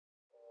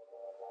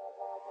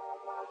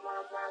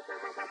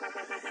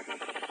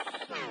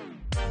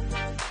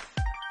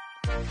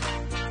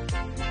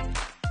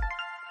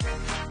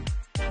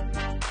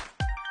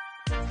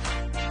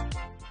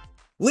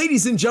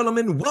Ladies and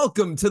gentlemen,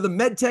 welcome to the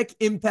MedTech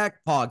Impact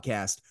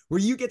Podcast,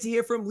 where you get to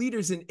hear from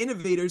leaders and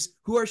innovators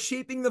who are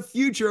shaping the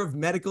future of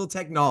medical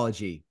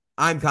technology.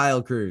 I'm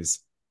Kyle Cruz.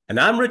 And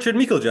I'm Richard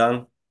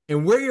Meiklejohn.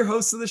 And we're your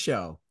hosts of the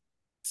show.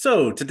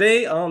 So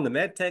today on the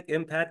MedTech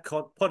Impact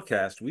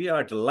Podcast, we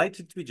are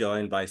delighted to be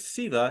joined by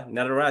Siva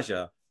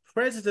Nadarajah,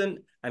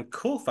 President and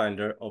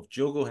co-founder of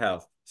JOGO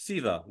Health.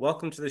 Siva,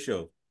 welcome to the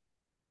show.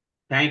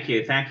 Thank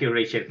you. Thank you,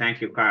 Richard. Thank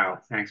you,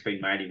 Kyle. Thanks for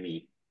inviting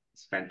me.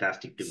 It's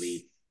fantastic to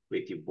be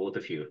with you, both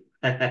of you.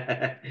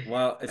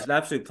 Well, it's an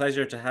absolute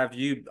pleasure to have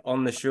you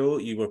on the show.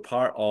 You were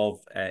part of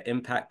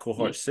Impact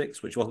Cohort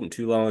 6, which wasn't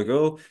too long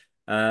ago.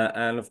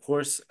 And of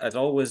course, as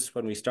always,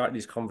 when we start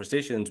these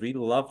conversations, we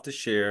love to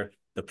share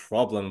the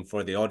problem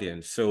for the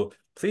audience. So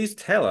please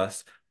tell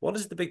us, what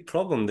is the big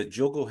problem that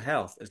JOGO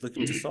Health is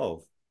looking to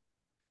solve?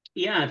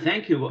 Yeah,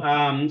 thank you.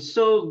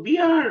 So we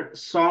are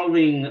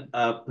solving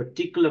a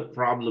particular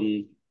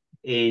problem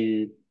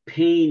in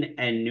pain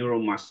and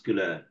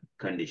neuromuscular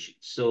conditions.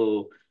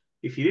 So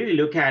if you really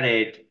look at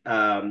it,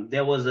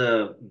 there was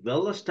a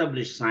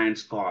well-established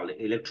science called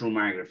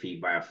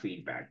electromyography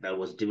biofeedback that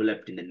was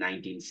developed in the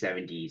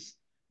 1970s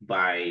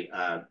by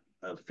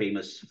a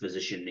famous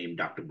physician named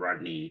Dr.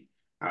 Brudny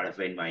out of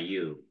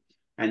NYU.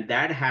 And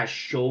that has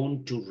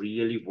shown to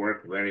really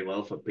work very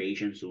well for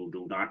patients who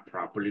do not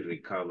properly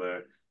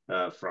recover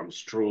from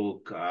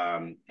stroke,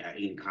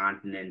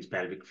 incontinence,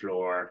 pelvic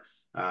floor,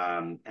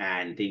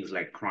 and things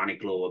like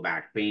chronic lower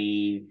back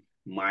pain,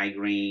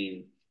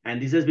 migraine.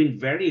 And this has been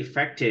very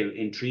effective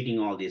in treating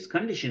all these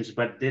conditions,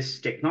 but this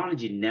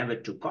technology never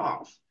took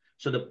off.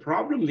 So the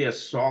problem we are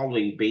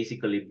solving,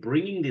 basically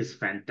bringing this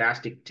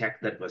fantastic tech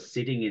that was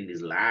sitting in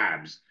these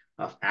labs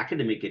of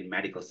academic and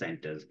medical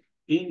centers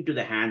into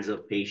the hands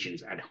of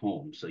patients at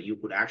home. So you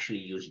could actually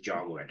use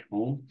JOGO at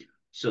home.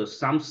 So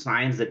some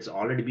science that's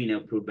already been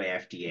approved by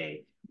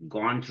FDA,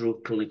 gone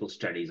through clinical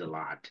studies a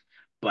lot,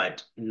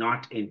 but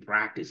not in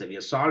practice. So we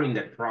are solving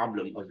that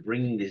problem of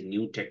bringing this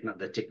new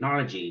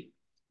technology,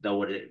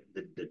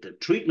 the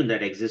treatment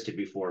that existed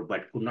before,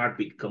 but could not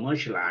be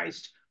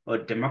commercialized or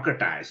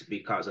democratized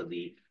because of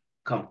the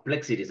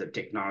complexities of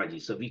technology.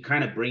 So we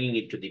kind of bringing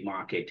it to the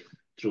market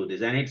through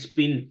this. And it's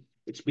been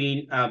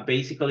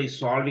basically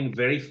solving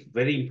very,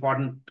 very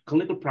important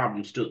clinical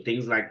problems too.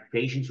 Things like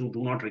patients who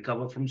do not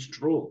recover from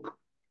stroke,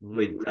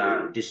 with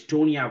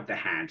dystonia of the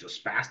hands or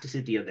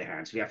spasticity of the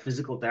hands. We have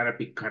physical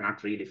therapy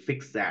cannot really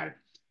fix that.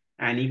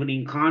 And even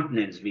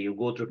incontinence, we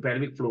go through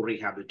pelvic floor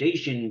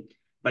rehabilitation,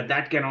 but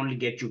that can only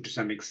get you to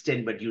some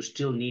extent, but you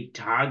still need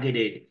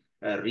targeted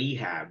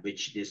rehab,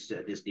 which this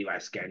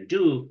device can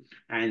do,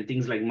 and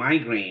things like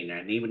migraine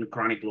and even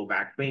chronic low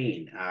back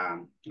pain.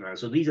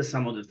 So these are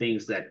some of the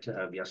things that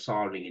we are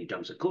solving in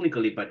terms of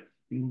clinically, but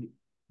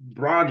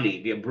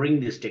broadly, we are bringing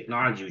this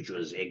technology, which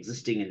was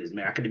existing in these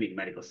academic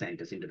medical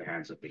centers, into the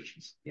hands of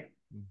patients. Yeah.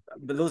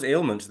 But those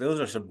ailments, those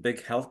are some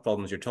big health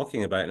problems you're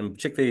talking about. And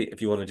particularly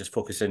if you want to just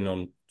focus in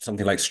on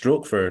something like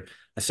stroke for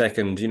a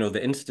second, you know,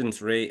 the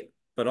incidence rate,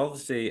 but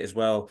obviously as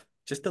well,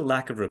 just the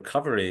lack of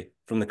recovery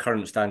from the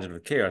current standard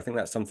of care. I think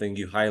that's something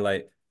you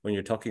highlight when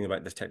you're talking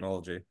about this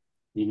technology.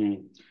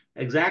 Mm-hmm.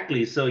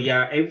 Exactly. So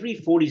yeah, every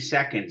 40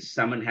 seconds,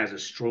 someone has a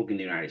stroke in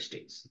the United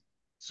States.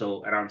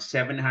 So around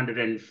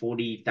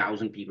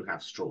 740,000 people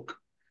have stroke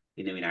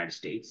in the United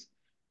States.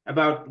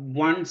 About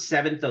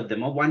 1/7 of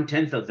them or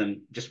 1/10 of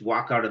them just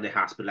walk out of the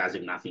hospital as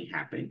if nothing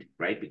happened,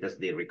 right? Because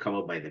they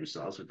recover by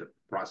themselves with the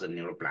process of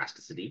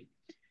neuroplasticity.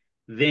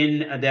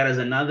 Then there is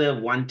another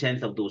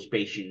 1/10 of those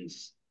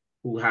patients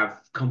who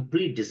have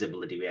complete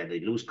disability where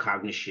they lose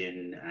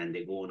cognition and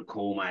they go in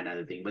coma and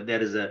other thing. But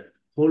there is a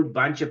whole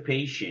bunch of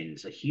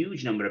patients, a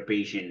huge number of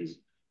patients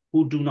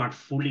who do not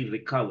fully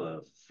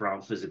recover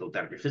from physical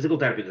therapy. Physical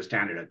therapy is the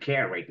standard of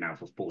care right now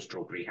for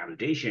post-stroke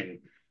rehabilitation.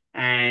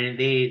 And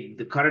the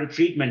current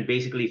treatment,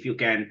 basically, if you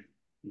can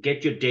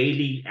get your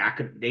daily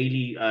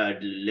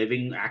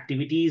living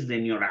activities,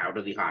 then you're out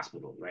of the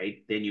hospital,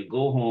 right? Then you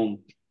go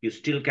home, you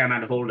still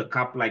cannot hold a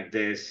cup like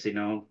this, you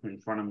know, in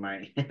front of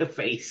my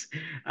face.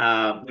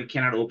 You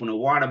cannot open a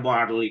water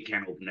bottle, you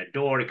can't open a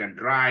door, you can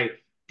drive.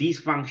 These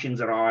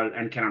functions are all,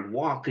 and cannot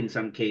walk in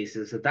some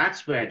cases. So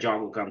that's where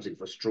JOGO comes in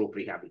for stroke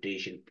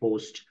rehabilitation,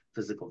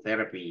 post-physical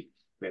therapy,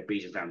 where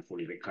patients aren't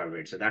fully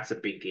recovered. So that's a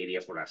big area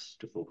for us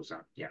to focus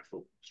on, yeah,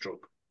 for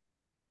stroke.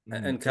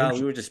 And Cal,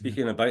 we were just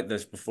speaking about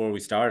this before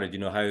we started, you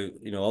know, how,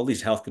 you know, all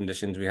these health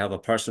conditions, we have a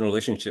personal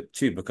relationship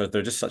too, because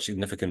they're just such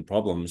significant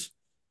problems.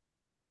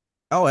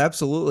 Oh,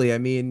 absolutely. I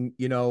mean,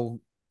 you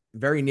know,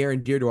 very near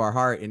and dear to our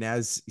heart. And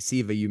as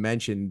Siva, you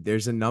mentioned,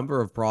 there's a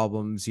number of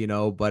problems, you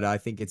know, but I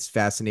think it's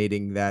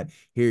fascinating that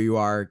here you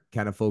are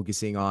kind of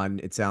focusing on,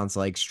 it sounds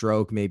like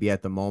stroke maybe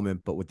at the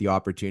moment, but with the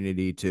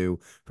opportunity to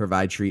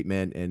provide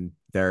treatment and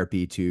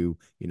therapy to,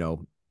 you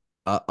know,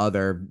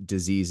 other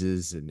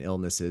diseases and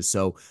illnesses.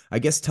 So I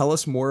guess tell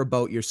us more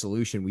about your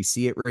solution. We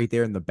see it right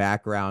there in the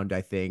background,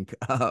 I think,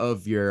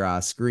 of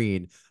your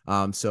screen.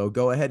 So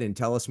go ahead and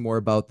tell us more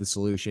about the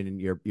solution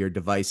and your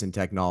device and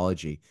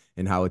technology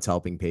and how it's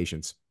helping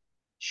patients.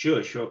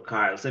 Sure, sure,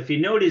 Kyle. So if you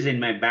notice in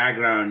my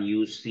background,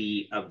 you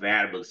see a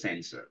wearable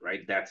sensor,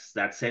 right?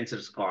 That sensor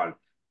is called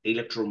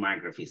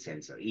electromyography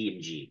sensor,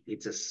 EMG.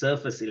 It's a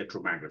surface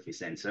electromyography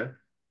sensor.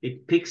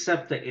 It picks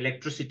up the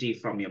electricity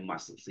from your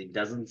muscles. It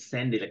doesn't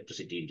send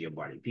electricity into your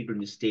body. People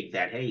mistake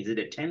that, hey, is it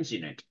a TENS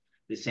unit?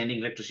 It's sending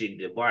electricity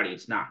into your body.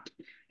 It's not.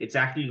 It's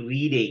actually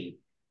reading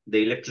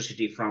the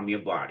electricity from your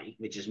body,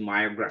 which is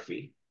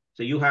myography.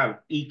 So you have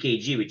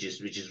EKG, which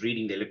is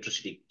reading the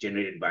electricity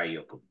generated by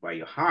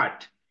your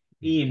heart.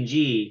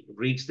 EMG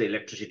reads the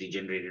electricity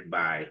generated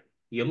by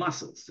your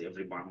muscles.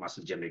 Every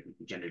muscle generate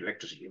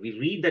electricity. We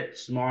read that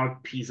small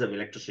piece of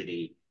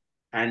electricity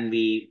and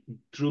we,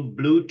 through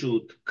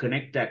Bluetooth,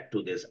 connect that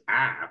to this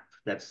app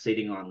that's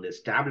sitting on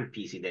this tablet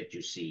PC that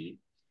you see.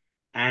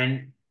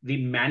 And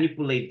we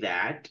manipulate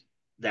that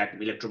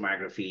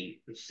electromyography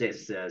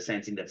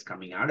sensing that's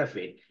coming out of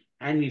it,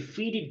 and we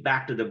feed it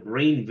back to the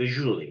brain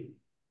visually.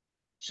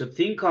 So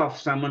think of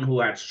someone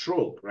who had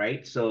stroke,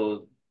 right?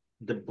 So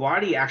the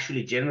body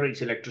actually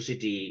generates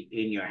electricity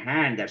in your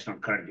hand that's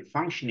not currently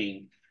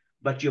functioning,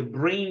 but your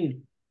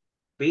brain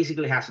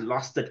basically has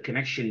lost that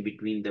connection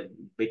between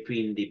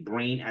the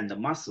brain and the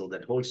muscle.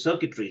 That whole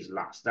circuitry is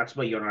lost. That's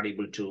why you're not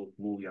able to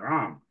move your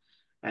arm.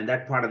 And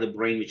that part of the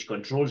brain which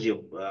controls your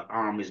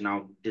arm is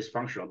now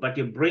dysfunctional. But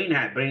your brain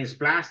is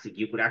plastic.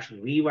 You could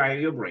actually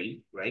rewire your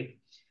brain, right?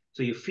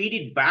 So you feed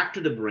it back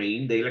to the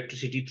brain, the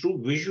electricity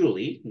through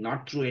visually,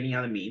 not through any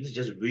other means,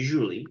 just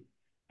visually.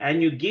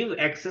 And you give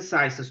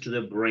exercises to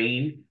the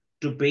brain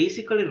to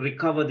basically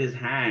recover this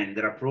hand.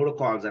 There are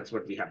protocols, that's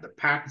what we have the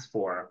patents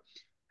for.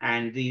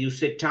 And you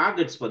set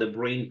targets for the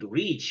brain to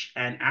reach.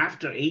 And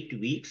after 8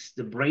 weeks,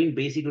 the brain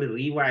basically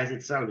rewires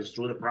itself. It's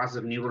through the process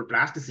of neural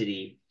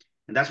plasticity.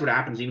 And that's what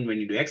happens even when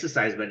you do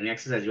exercise. But in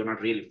exercise, you're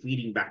not really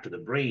feeding back to the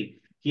brain.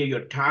 Here,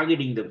 you're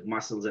targeting the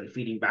muscles and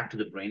feeding back to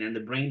the brain, and the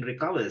brain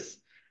recovers.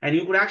 And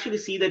you could actually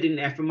see that in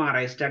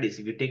fMRI studies.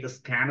 If you take a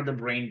scan of the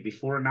brain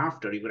before and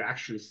after, you could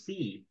actually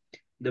see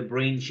the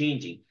brain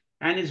changing.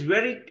 And it's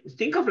very,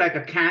 think of like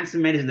a cancer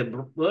medicine.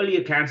 The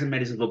earlier cancer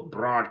medicines were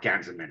broad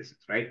cancer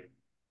medicines, right?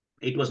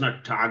 It was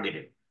not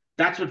targeted.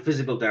 That's what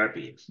physical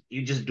therapy is.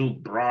 You just do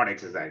broad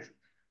exercise.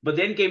 But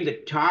then came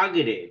the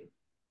targeted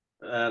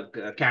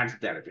cancer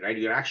therapy, right?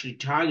 You're actually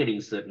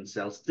targeting certain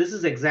cells. This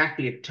is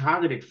exactly a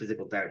targeted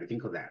physical therapy.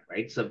 Think of that,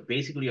 right? So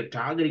basically, you're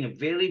targeting a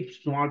very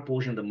small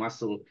portion of the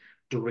muscle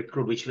to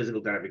recruit, which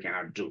physical therapy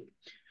cannot do.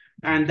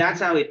 And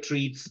that's how it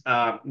treats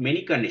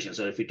many conditions.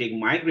 So if you take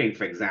migraine,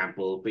 for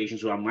example,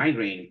 patients who have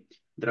migraine,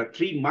 there are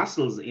three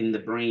muscles in the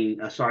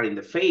brain, in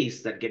the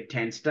face that get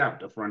tensed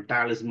up: the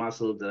frontalis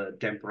muscle, the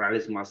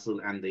temporalis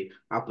muscle, and the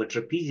upper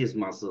trapezius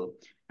muscle.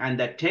 And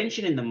that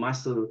tension in the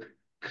muscle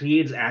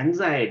creates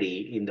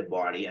anxiety in the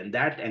body, and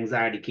that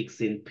anxiety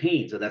kicks in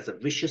pain. So that's a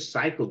vicious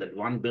cycle that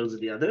one builds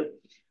the other.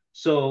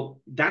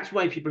 So that's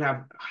why people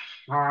have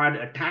hard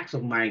attacks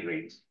of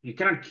migraines. You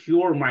cannot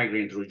cure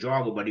migraine through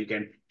JOGO, but you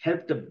can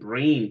help the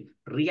brain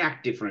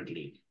react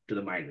differently to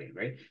the migraine,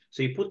 right?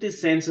 So you put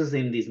these sensors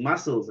in these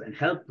muscles and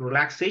help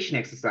relaxation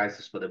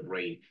exercises for the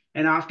brain.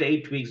 And after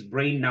 8 weeks,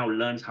 brain now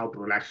learns how to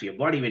relax your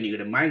body when you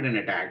get a migraine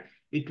attack.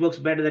 It works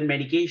better than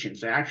medication.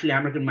 So actually,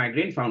 American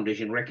Migraine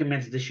Foundation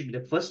recommends this should be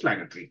the first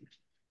line of treatment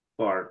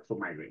for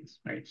migraines,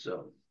 right?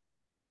 So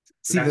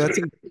See, that's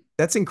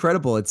that's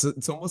incredible.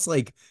 It's almost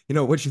like,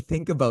 what you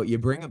think about, you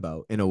bring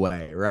about in a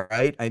way,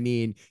 right? I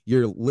mean,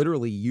 you're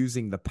literally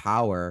using the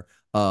power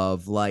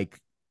of like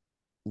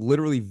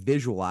literally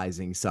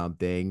visualizing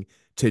something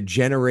to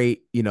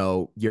generate,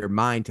 your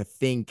mind to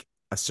think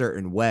a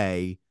certain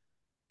way.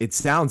 It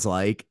sounds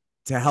like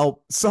to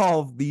help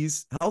solve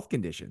these health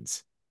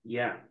conditions.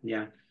 Yeah,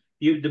 yeah.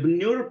 The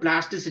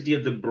neuroplasticity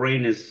of the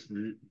brain is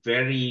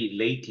very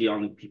lately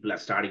on. People are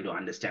starting to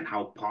understand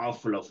how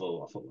powerful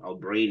of our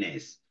brain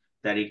is,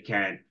 that it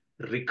can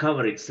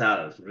recover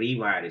itself,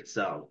 rewire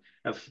itself.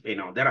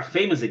 There are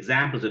famous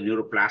examples of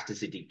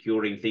neuroplasticity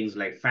curing things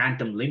like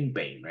phantom limb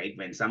pain, right?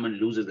 When someone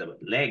loses a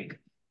leg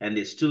and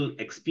they still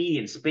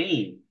experience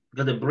pain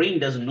because the brain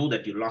doesn't know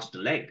that you lost a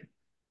leg,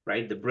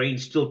 right? The brain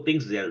still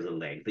thinks there's a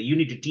leg. So you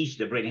need to teach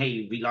the brain,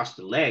 hey, we lost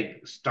a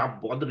leg.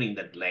 Stop bothering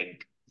that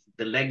leg.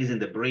 The leg is in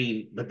the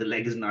brain, but the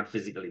leg is not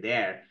physically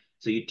there.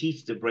 So you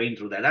teach the brain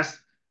through that. That's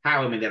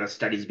how, there are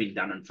studies being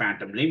done on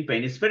phantom limb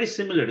pain. It's very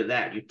similar to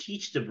that. You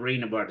teach the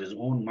brain about its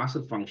own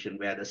muscle function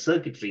where the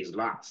circuitry is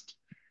lost.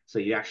 So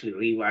you actually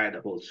rewire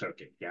the whole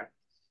circuit. Yeah.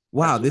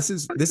 Wow, That's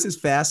what. this is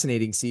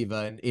fascinating,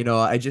 Siva. And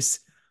I just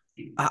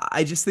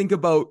think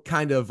about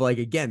kind of like,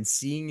 again,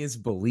 seeing is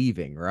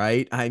believing,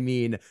 right? I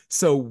mean,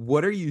 so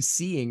what are you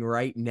seeing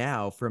right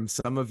now from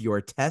some of your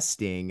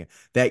testing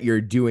that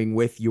you're doing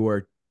with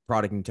your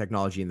product and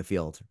technology in the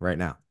field right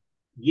now?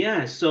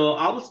 Yeah, so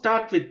I will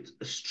start with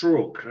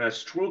stroke.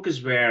 Stroke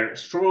is where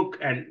stroke,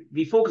 and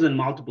we focus on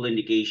multiple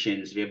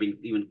indications. We have been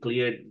even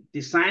cleared,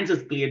 the science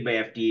is cleared by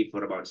FDA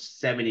for about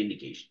 7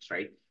 indications,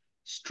 right?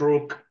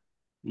 Stroke,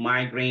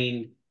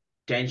 migraine,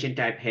 tension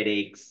type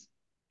headaches,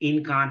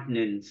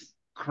 incontinence,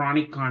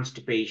 chronic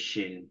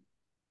constipation,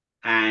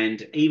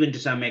 and even to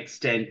some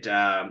extent,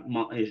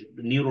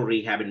 neuro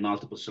rehab and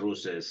multiple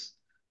sclerosis,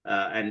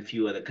 and a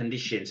few other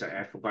conditions.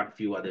 I forgot a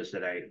few others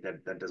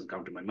that doesn't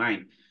come to my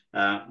mind.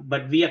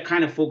 But we are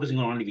kind of focusing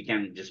on only we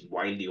can just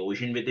boil the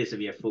ocean with this. So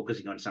we are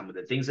focusing on some of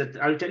the things that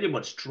I'll tell you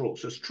about stroke.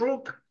 So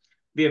stroke,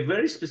 we are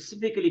very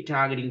specifically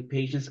targeting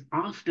patients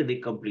after they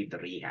complete the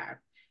rehab.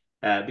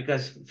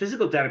 Because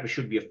physical therapy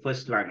should be a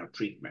first line of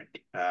treatment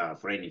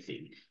for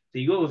anything. So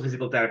you go with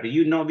physical therapy,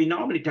 we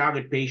normally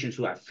target patients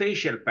who have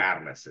facial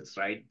paralysis,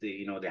 right?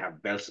 They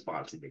have Bell's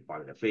palsy, they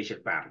call it a facial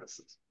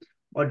paralysis,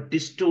 or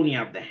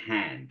dystonia of the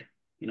hand.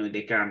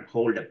 They can't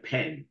hold a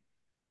pen.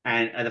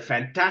 And a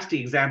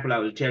fantastic example I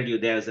will tell you,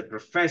 there's a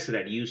professor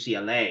at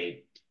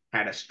UCLA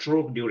had a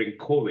stroke during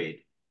COVID,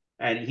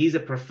 and he's a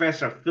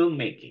professor of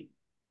filmmaking,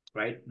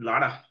 right? A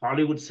lot of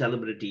Hollywood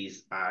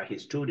celebrities are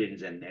his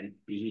students, and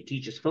he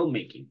teaches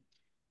filmmaking.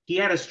 He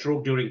had a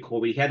stroke during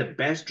COVID. He had the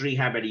best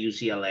rehab at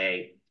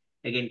UCLA.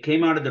 Again,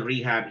 came out of the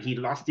rehab, he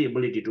lost the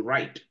ability to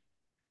write,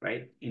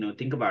 right?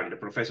 Think about it, a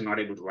professor not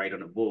able to write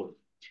on a board.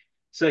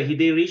 So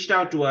they reached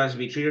out to us.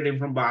 We treated him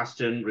from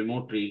Boston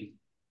remotely.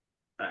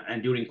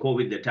 And during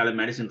COVID, the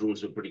telemedicine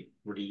rules were pretty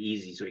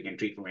easy, so he can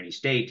treat from any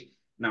state.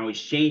 Now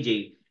it's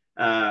changing.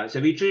 So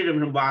we treated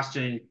him from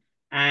Boston,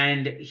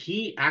 and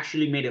he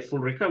actually made a full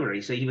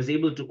recovery. So he was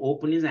able to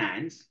open his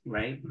hands,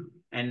 right,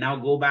 and now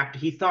go back to.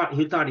 He thought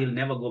he'll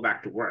never go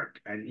back to work,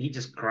 and he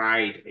just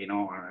cried,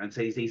 and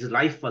so his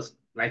life was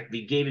like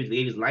we gave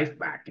his life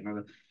back.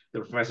 The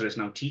professor is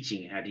now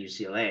teaching at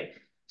UCLA.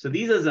 So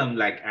these are some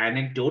like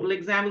anecdotal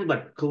examples,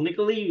 but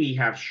clinically we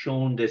have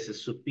shown this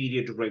is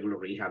superior to regular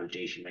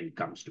rehabilitation when it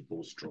comes to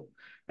post-stroke.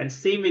 And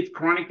same with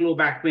chronic low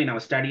back pain. Our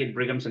study at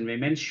Brigham's and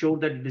Women's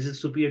showed that this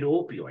is superior to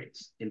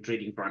opioids in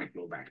treating chronic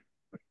low back.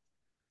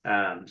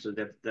 So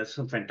that's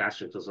some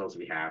fantastic results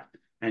we have.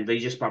 And they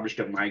just published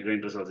a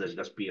migraine results that's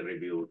just peer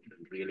reviewed,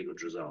 really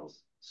good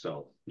results.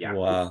 So yeah.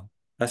 Wow.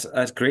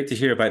 That's great to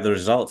hear about the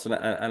results, and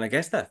I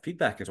guess that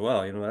feedback as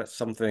well. That's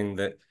something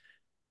that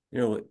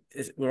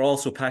we're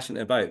also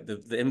passionate about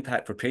the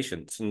impact for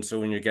patients. And so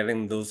when you're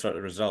getting those sort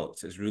of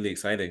results, it's really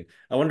exciting.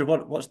 I wonder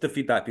what's the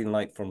feedback been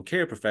like from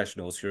care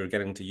professionals who are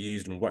getting to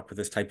use and work with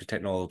this type of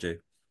technology?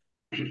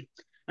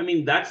 I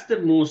mean, that's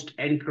the most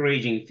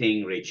encouraging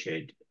thing,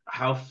 Richard,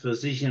 how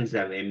physicians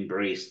have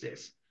embraced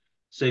this.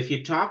 So if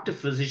you talk to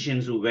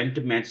physicians who went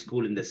to med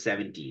school in the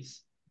 70s,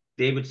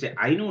 they would say,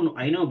 I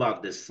know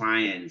about this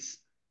science.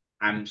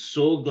 I'm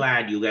so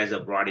glad you guys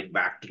have brought it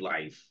back to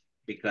life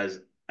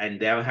because, and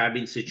there have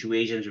been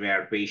situations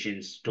where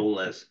patients told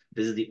us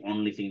this is the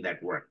only thing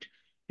that worked.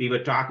 We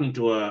were talking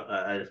to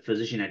a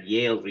physician at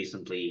Yale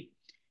recently,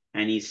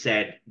 and he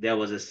said there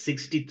was a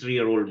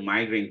 63-year-old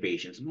migraine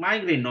patient.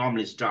 Migraine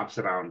normally stops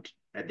around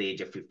at the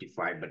age of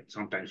 55, but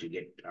sometimes you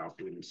get up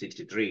to even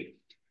 63.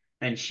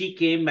 And she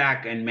came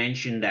back and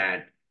mentioned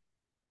that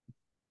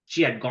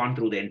she had gone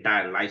through the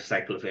entire life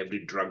cycle of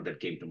every drug that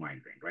came to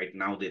migraine. Right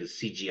now, there is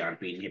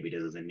CGRP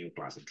inhibitors as a new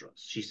class of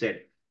drugs. She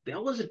said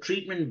there was a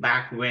treatment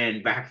back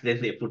then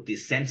they put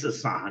these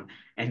sensors on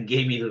and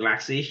gave me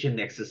relaxation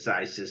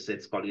exercises.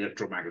 It's called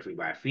electromyography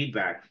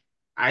biofeedback.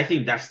 I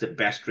think that's the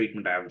best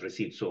treatment I've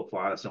received so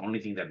far. That's the only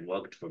thing that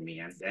worked for me.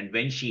 And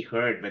when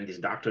this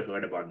doctor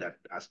heard about that,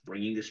 us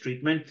bringing this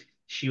treatment,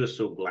 she was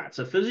so glad.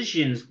 So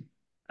physicians,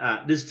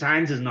 this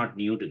science is not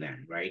new to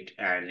them, right?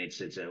 And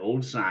it's an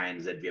old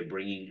science that we are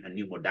bringing a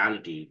new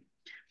modality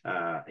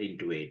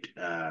into it.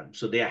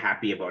 So they are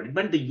happy about it.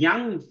 But the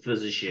young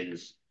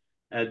physicians,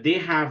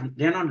 they're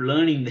not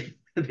learning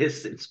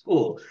this in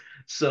school.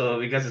 So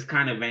because it's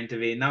kind of went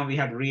away, now we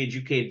have to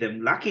re-educate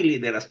them. Luckily,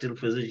 there are still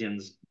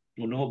physicians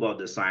who know about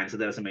the science, so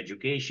there's some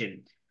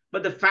education.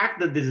 But the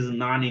fact that this is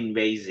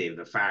non-invasive,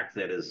 the fact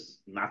that there's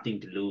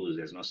nothing to lose,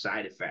 there's no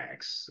side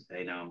effects,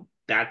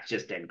 that's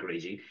just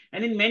encouraging.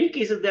 And in many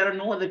cases, there are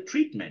no other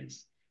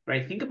treatments,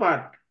 right? Think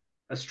about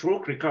a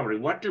stroke recovery.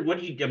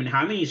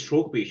 How many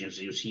stroke patients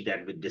do you see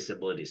that with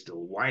disabilities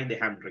still? Why they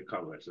haven't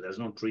recovered? So there's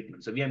no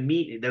treatment. So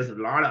there's a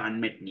lot of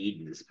unmet need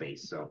in this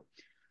space. So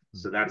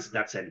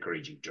that's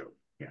encouraging too.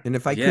 Yeah. And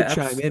if I Yeah, could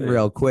chime in absolutely.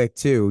 real quick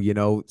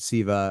too,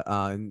 Siva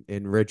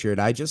and Richard,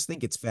 I just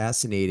think it's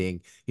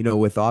fascinating,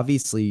 with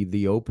obviously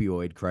the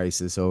opioid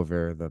crisis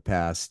over the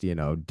past,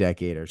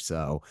 decade or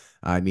so.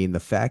 I mean, the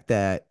fact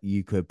that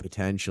you could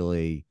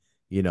potentially,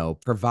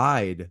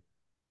 provide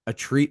a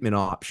treatment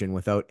option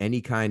without any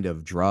kind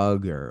of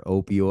drug or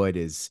opioid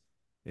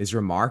is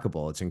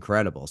remarkable. It's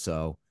incredible.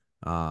 So,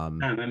 I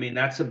mean,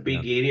 that's a yeah. big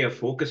area of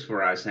focus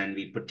for us, and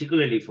we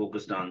particularly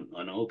focused on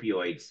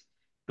opioids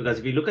because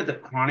if you look at the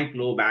chronic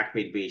low back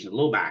pain patient,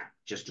 low back,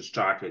 just to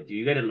start with,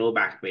 you get a low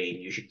back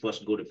pain, you should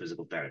first go to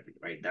physical therapy,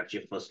 right? That's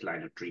your first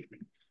line of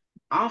treatment.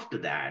 After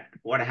that,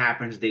 what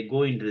happens? They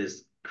go into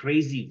this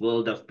crazy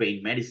world of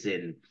pain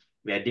medicine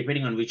where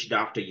depending on which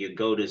doctor you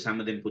go to, some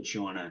of them put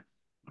you on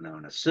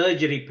a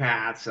surgery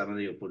path, some of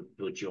them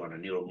put you on a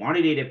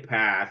neuromodulated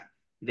path.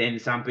 Then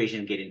some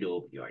patients get into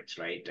opioids,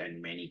 right? And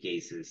in many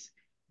cases,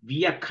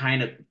 we are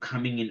kind of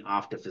coming in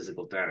after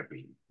physical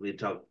therapy. We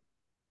talk,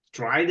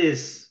 try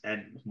this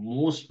and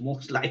most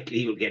likely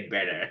you'll get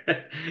better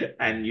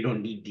and you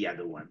don't need the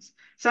other ones.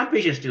 Some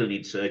patients still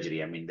need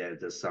surgery. I mean,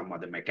 there's some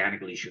other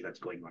mechanical issue that's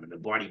going on in the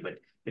body, but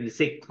when they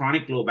say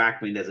chronic low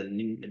back pain,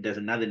 there's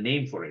another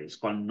name for it. It's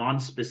called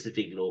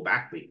non-specific low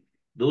back pain.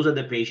 Those are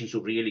the patients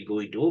who really go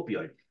into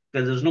opioid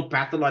because there's no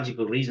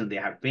pathological reason they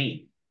have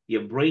pain.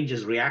 Your brain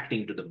just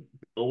reacting to the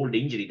old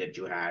injury that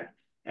you had,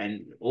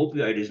 and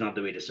opioid is not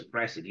the way to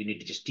suppress it. You need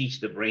to just teach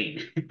the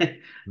brain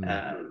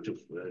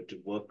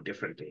to work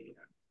differently.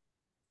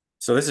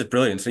 So this is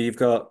brilliant. So you've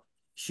got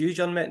huge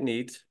unmet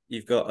need,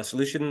 you've got a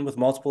solution with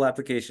multiple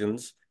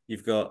applications,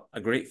 you've got a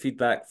great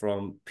feedback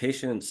from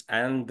patients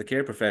and the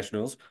care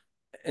professionals.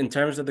 In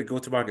terms of the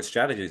go-to-market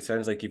strategy, it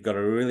sounds like you've got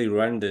a really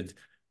rounded,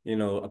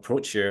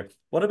 approach here.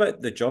 What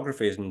about the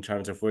geographies in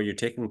terms of where you're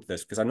taking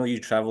this? Because I know you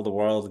travel the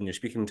world and you're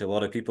speaking to a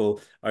lot of people.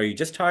 Are you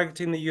just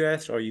targeting the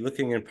US, or are you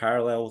looking in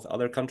parallel with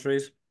other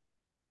countries?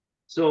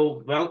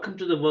 So welcome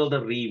to the world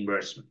of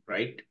reimbursement,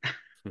 right?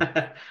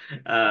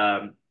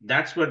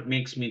 That's what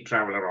makes me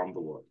travel around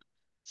the world.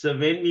 So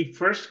when we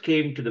first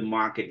came to the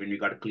market, when we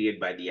got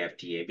cleared by the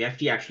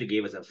FDA actually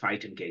gave us a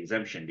 510(k)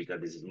 exemption because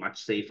this is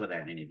much safer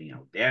than anything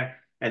out there.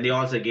 And they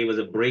also gave us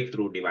a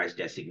breakthrough device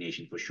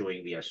designation for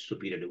showing we are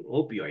superior to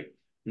opioid.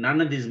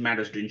 None of this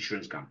matters to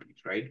insurance companies,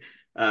 right?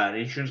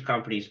 Insurance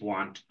companies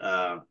want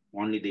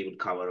only they would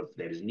cover if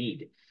there is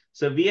need.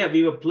 So we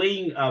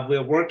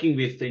were working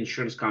with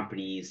insurance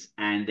companies,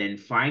 and then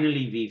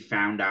finally we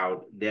found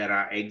out there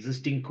are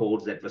existing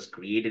codes that was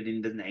created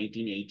in the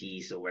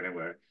 1980s or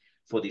whatever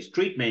for this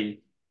treatment.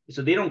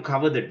 So they don't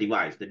cover the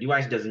device. The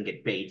device doesn't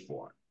get paid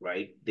for,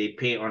 right? They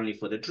pay only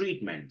for the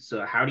treatment.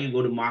 So how do you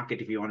go to market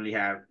if you only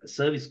have a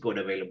service code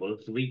available?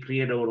 So we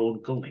create our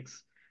own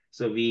clinics.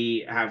 So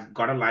we have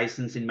got a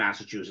license in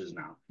Massachusetts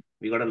now.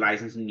 We got a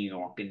license in New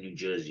York and New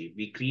Jersey.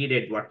 We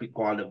created what we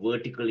call a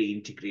vertically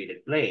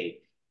integrated play,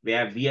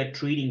 where we are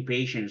treating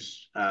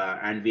patients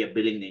and we are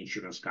billing the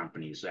insurance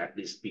companies. So at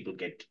least people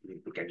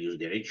can use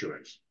their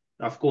insurance.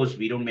 Of course,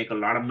 we don't make a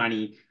lot of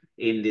money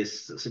in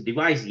this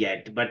device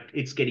yet, but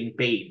it's getting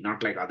paid,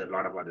 not like a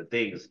lot of other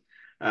things.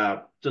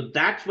 So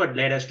that's what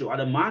led us to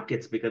other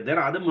markets, because there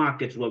are other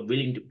markets who are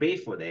willing to pay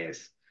for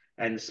this,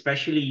 and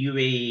especially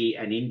UAE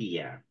and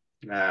India.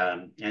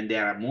 And they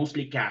are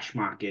mostly cash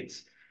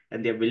markets,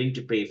 and they're willing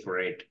to pay for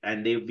it.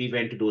 And we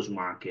went to those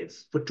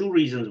markets for two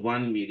reasons.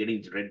 One,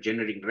 we're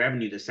generating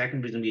revenue. The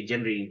second reason, we're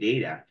generating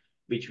data,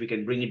 which we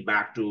can bring it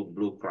back to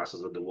Blue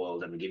Crosses of the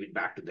world and give it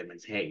back to them and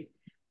say, hey,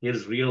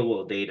 here's real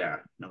world data.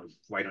 Now,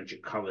 why don't you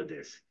cover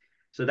this?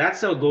 So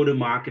that's our go to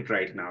market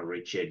right now,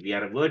 Richard. We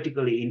are a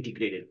vertically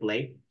integrated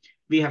play.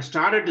 We have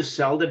started to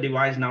sell the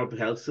device now to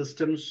health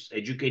systems,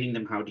 educating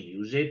them how to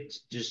use it,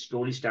 just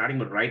slowly starting.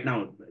 But right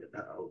now,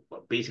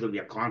 basically, we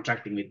are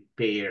contracting with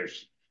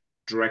payers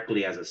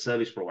directly as a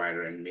service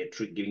provider, and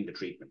we're giving the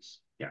treatments.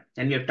 Yeah.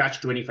 And we have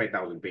touched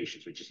 25,000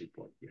 patients, which is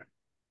important. Yeah.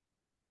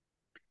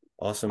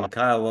 Awesome,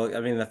 Kyle. Well, I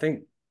mean, I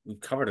think we've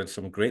covered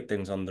some great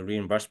things on the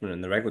reimbursement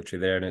and the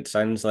regulatory there, and it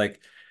sounds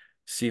like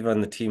Siva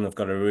and the team have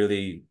got a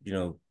really,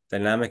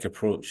 dynamic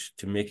approach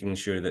to making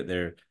sure that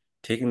they're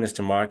taking this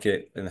to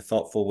market in a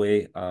thoughtful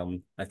way.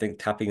 I think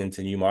tapping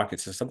into new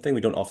markets is something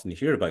we don't often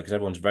hear about because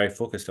everyone's very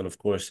focused on, of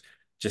course,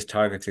 just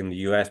targeting the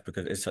US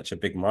because it's such a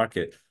big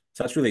market.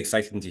 So that's really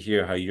exciting to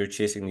hear how you're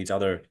chasing these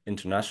other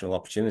international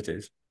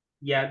opportunities.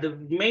 Yeah, the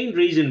main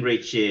reason,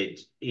 Richard,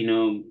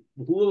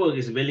 whoever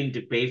is willing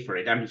to pay for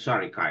it. I'm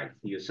sorry, Kyle,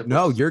 you're supposed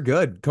No, to. you're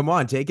good. Come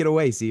on, take it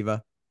away,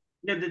 Siva.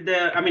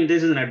 I mean,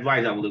 this is an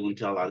advice I would even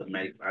tell other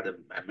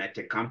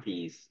medtech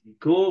companies.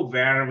 Go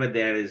wherever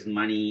there is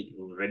money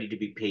ready to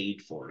be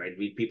paid for, right?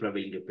 People are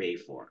willing to pay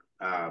for.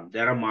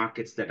 There are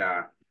markets that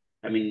are,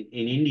 I mean,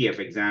 in India,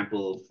 for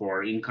example,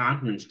 for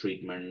incontinence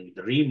treatment,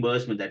 the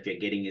reimbursement that we're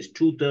getting is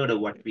 2/3 of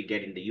what we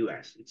get in the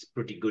US. It's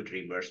pretty good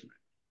reimbursement,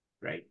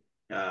 right?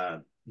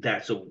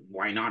 So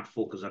why not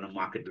focus on a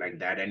market like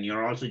that? And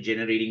you're also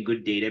generating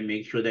good data.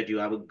 Make sure that you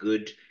have a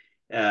good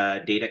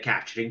data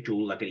capturing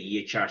tool like an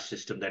EHR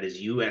system that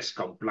is US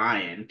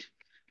compliant,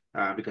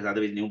 because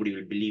otherwise nobody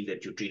will believe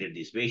that you treated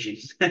these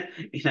patients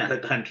in other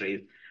countries.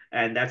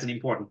 And that's an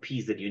important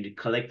piece, that you need to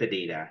collect the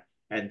data,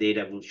 and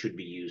data should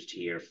be used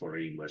here for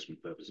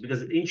reimbursement purposes,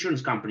 because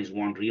insurance companies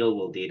want real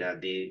world data.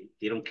 They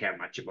don't care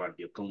much about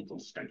your clinical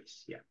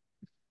studies. Yeah.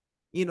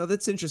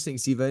 That's interesting,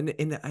 Siva.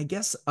 And I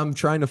guess I'm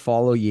trying to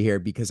follow you here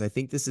because I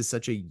think this is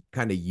such a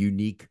kind of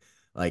unique,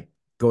 like,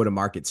 go to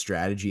market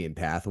strategy and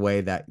pathway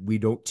that we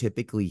don't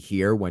typically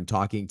hear when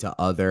talking to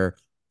other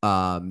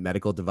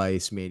medical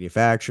device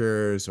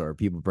manufacturers or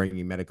people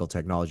bringing medical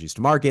technologies to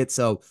market.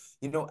 So,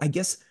 I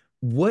guess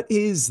what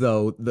is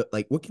though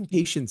what can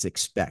patients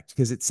expect?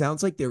 Because it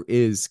sounds like there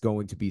is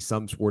going to be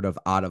some sort of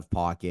out of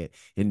pocket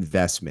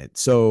investment.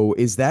 So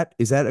is that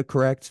a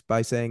correct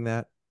by saying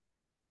that?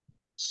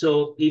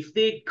 So if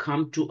they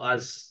come to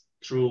us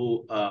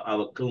through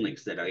our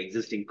clinics that are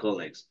existing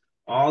clinics,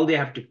 all they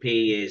have to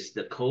pay is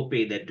the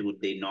copay that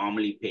they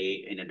normally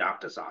pay in a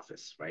doctor's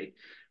office, right?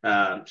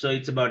 So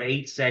it's about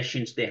 8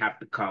 sessions they have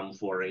to come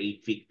for an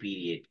 8-week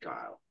period,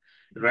 Kyle.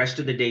 The rest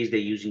of the days they're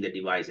using the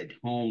device at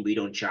home. We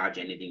don't charge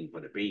anything for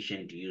the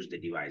patient to use the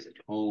device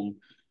at home.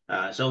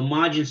 So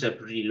margins are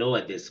pretty low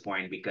at this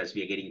point because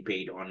we are getting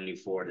paid only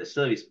for the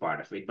service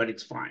part of it, but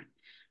it's fine,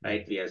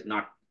 right? We are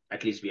not,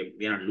 at least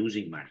we are not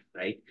losing money,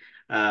 right?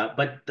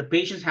 But the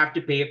patients have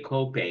to pay a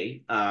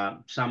copay.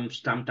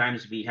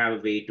 Sometimes we have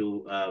a way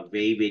to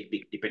waive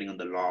it depending on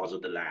the laws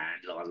of the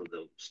land, laws of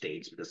the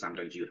states, because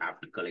sometimes you have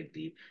to collect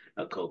the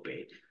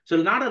copay. So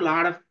not a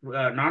lot of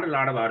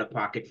out of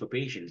pocket for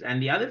patients.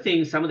 And the other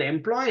thing, some of the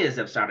employers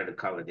have started to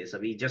cover this. So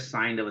we just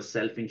signed our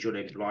self-insured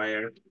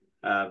employer,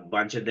 a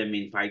bunch of them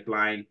in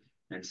pipeline.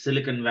 And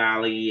Silicon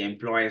Valley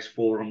Employers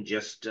Forum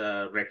just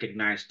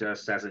recognized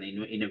us as an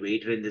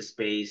innovator in this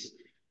space.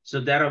 So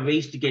there are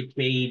ways to get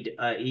paid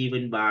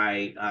even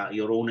by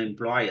your own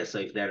employer. So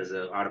if there is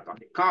a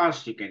out-of-pocket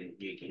cost,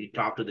 you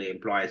talk to the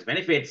employer's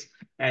benefits,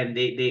 and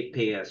they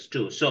pay us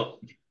too. So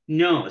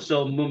no,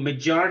 so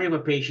majority of our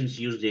patients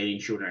use their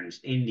insurance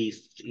in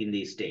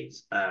these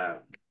states,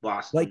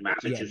 Boston, Like, yeah,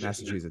 Massachusetts,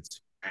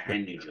 Massachusetts. Yep.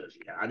 and New Jersey.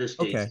 Yeah, other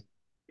states, Okay.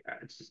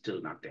 it's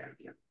still not there.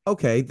 Yeah.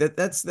 Okay,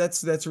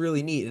 that's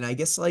really neat. And I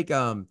guess like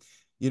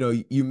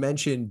you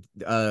mentioned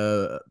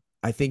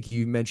I think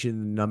you mentioned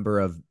the number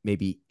of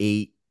maybe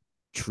 8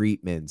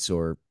 treatments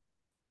or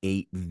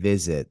 8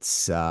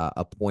 visits,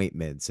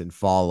 appointments and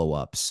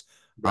follow-ups.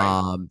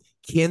 Right.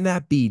 Can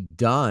that be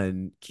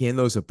done? Can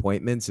those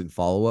appointments and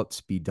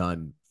follow-ups be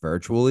done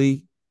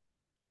virtually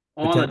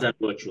All are done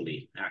potentially?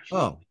 virtually, actually.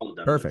 Oh, All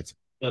done virtually. perfect.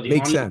 So the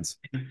Makes only, sense.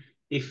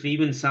 if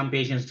even some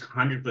patients,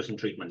 100%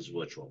 treatment is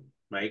virtual,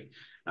 right?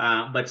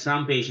 But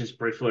some patients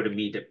prefer to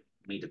meet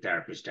the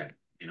therapist at,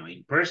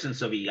 in person.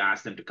 So we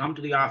ask them to come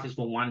to the office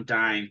for one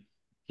time.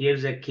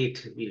 Here's a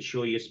kit. We'll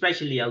show you,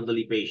 especially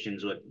elderly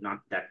patients who are not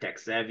that tech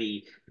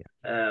savvy.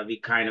 We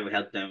kind of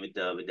help them with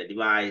the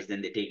device.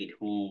 Then they take it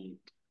home.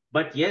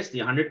 But yes, the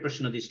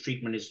 100% of this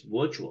treatment is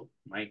virtual,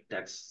 right?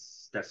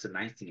 That's the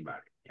nice thing about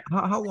it.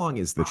 Yeah. How long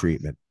is the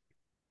treatment?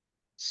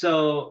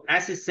 So,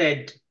 as I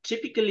said,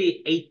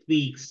 typically 8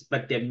 weeks,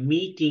 but they're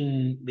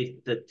meeting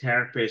with the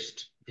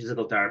therapist,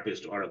 physical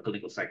therapist, or a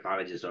clinical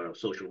psychologist, or a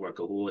social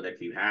worker, who that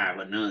we have,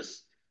 a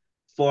nurse,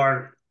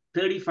 for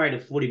 35 to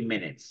 40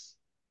 minutes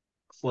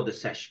for the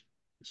session.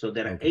 So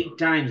there are Okay. 8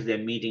 times they're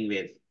meeting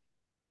with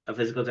a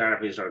physical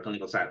therapist or a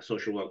clinical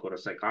social worker or a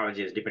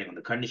psychologist, depending on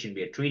the condition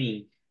we are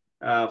treating,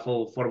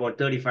 for about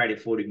 35 to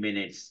 40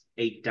 minutes,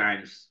 8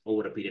 times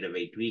over a period of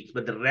 8 weeks.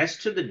 But the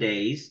rest of the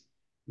days,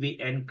 we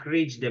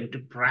encourage them to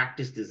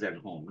practice this at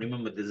home.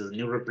 Remember, this is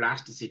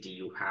neuroplasticity.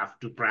 You have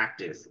to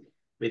practice.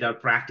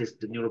 Without practice,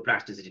 the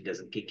neuroplasticity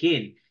doesn't kick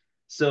in.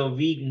 So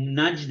we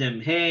nudge them,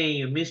 hey,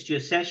 you missed your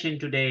session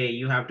today.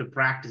 You have to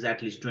practice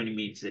at least 20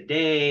 minutes a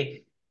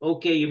day.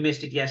 Okay, you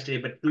missed it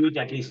yesterday, but do it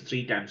at least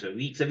 3 times a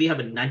week. So we have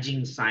a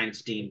nudging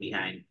science team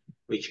behind,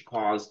 which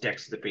calls,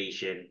 texts the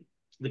patient.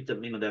 With the,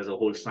 there's a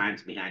whole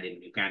science behind it.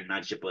 You can't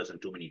nudge a person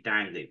too many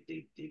times;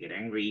 they get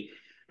angry.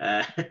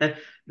 Uh,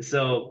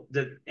 so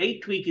the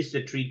 8 week is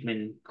the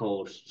treatment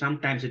course.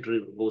 Sometimes it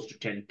goes to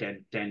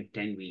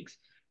 10 weeks.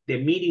 They're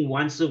meeting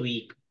once a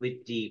week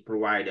with the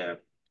provider.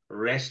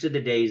 Rest of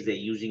the days they're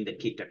using the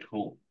kit at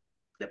home.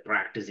 They're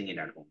practicing it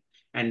at home.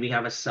 And we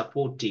have a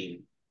support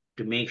team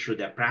to make sure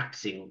they're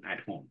practicing at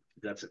home.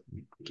 That's a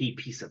key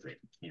piece of it.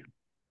 Yeah.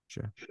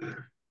 Sure.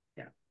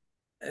 Yeah.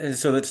 And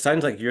so it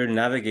sounds like you're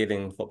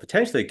navigating what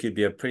potentially could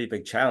be a pretty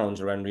big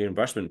challenge around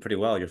reimbursement pretty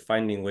well. You're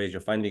finding ways, you're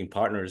finding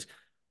partners.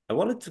 I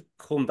wanted to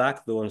come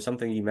back though on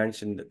something you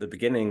mentioned at the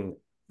beginning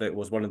that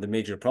was one of the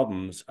major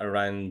problems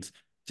around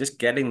just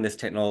getting this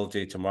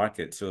technology to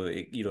market. So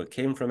it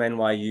came from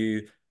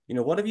NYU.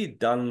 What have you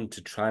done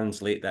to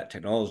translate that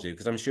technology?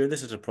 Because I'm sure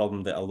this is a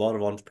problem that a lot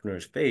of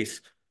entrepreneurs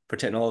face for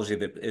technology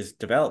that is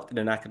developed in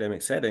an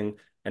academic setting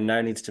and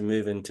now needs to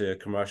move into a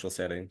commercial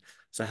setting.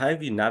 So how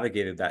have you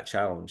navigated that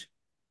challenge?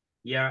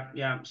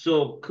 Yeah.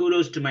 So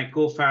kudos to my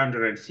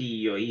co-founder and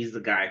CEO. He's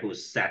the guy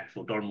who's sat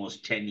for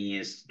almost 10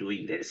 years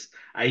doing this.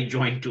 I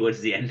joined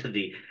towards the end of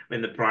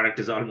when the product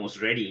is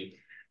almost ready.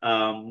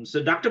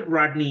 So Dr.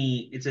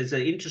 Brudny, it's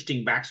an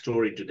interesting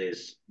backstory to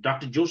this.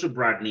 Dr. Joseph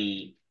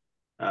Brudny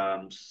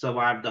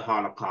survived the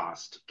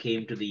Holocaust,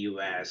 came to the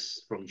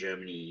US from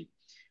Germany,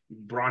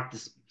 brought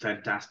this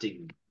fantastic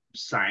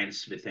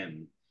science with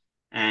him.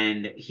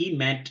 And he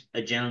met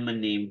a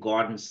gentleman named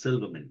Gordon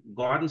Silverman.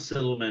 Gordon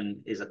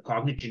Silverman is a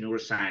cognitive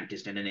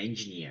neuroscientist and an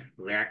engineer,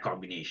 rare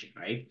combination,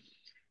 right?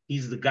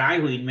 He's the guy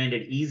who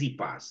invented Easy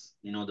Pass,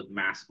 the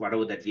mask,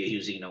 whatever that we are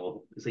using.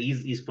 So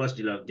he's first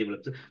developed.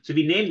 So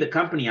we named the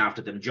company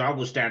after them.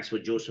 JOGO stands for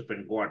Joseph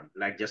and Gordon,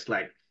 just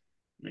like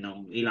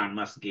Elon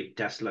Musk gave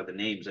Tesla the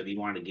name, so we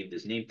want to give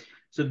this name.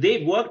 So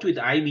they worked with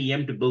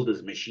IBM to build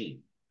this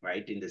machine,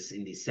 right? In the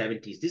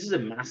 70s. This is a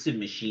massive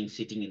machine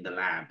sitting in the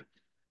lab.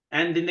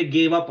 And then they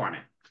gave up on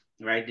it.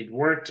 right? It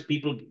worked.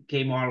 People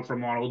came all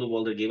from all over the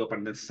world. They gave up.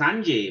 And then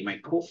Sanjay, my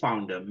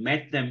co-founder,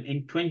 met them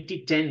in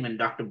 2010 when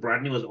Dr.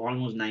 Brudny was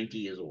almost 90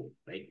 years old,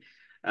 right?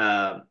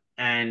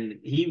 And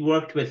he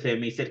worked with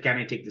him. He said, can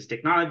I take this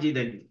technology?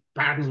 Then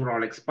patents were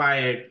all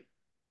expired.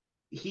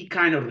 He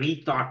kind of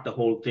rethought the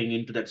whole thing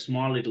into that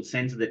small little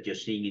sensor that you're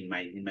seeing in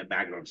my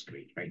background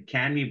screen, right?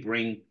 Can we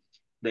bring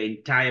the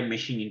entire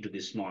machine into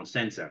this small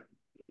sensor?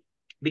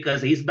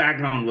 Because his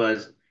background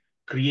was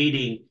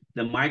creating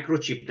the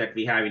microchip that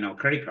we have in our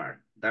credit card.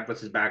 That was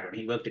his background.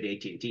 He worked at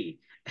AT&T.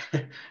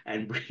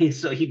 And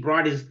so he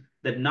brought his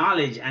the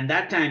knowledge. And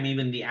that time,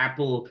 even the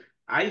Apple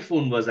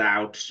iPhone was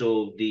out.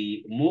 So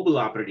the mobile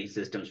operating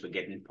systems were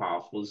getting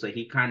powerful. So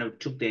he kind of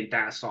took the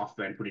entire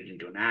software and put it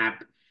into an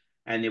app.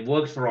 And it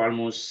worked for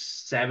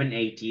almost 7,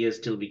 8 years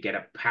till we get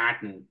a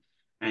patent,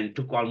 and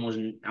took almost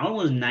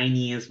 9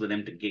 years for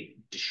them to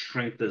get to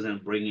shrink this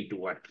and bring it to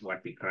what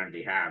we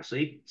currently have. So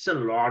it's a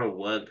lot of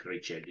work,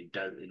 Richard. It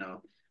does,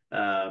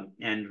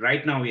 and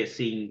right now we are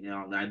seeing,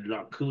 a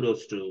lot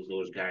kudos to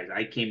those guys.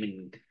 I came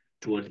in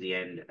towards the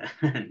end,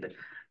 and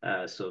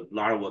so a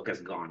lot of work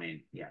has gone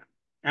in. Yeah,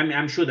 I mean,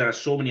 I'm sure there are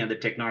so many other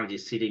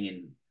technologies sitting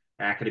in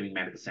academic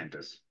medical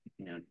centers,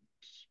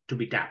 to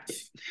be tapped.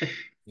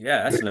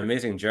 Yeah, that's an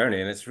amazing journey,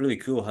 and it's really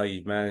cool how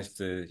you've managed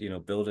to,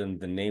 build in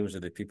the names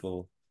of the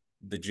people,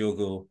 the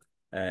Jogo,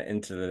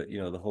 into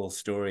the whole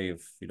story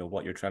of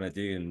what you're trying to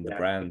do and the Yeah.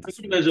 brand. The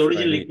company was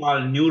originally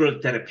called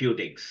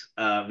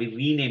Neurotherapeutics. We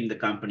renamed the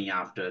company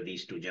after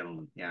these two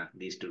gentlemen. Yeah,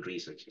 these two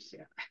researchers.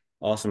 Yeah.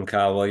 Awesome,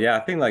 Kyle. Well, yeah,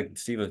 I think like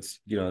Steve, it's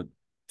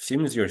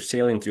seems you're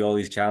sailing through all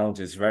these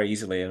challenges very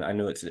easily, and I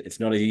know it's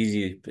not as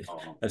easy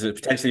as it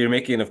potentially you're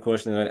making, of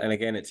course, and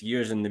again, it's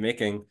years in the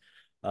making.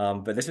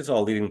 But this is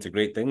all leading to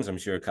great things, I'm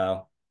sure,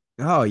 Kyle.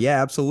 Oh,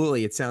 yeah,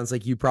 absolutely. It sounds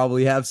like you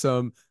probably have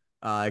some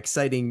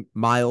exciting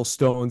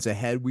milestones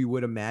ahead, we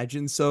would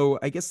imagine. So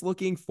I guess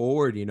looking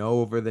forward,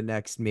 over the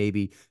next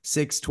maybe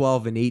 6,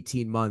 12, and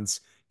 18 months,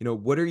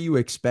 what are you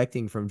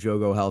expecting from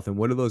JOGO Health, and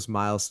what do those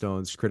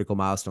milestones, critical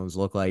milestones,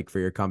 look like for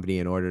your company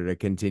in order to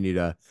continue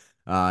to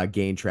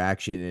gain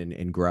traction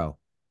and grow?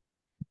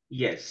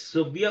 Yes.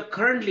 So we are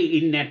currently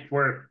in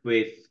network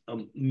with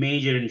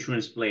major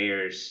insurance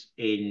players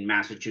in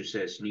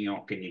Massachusetts, New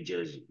York, and New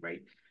Jersey,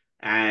 right?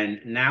 And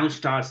now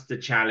starts the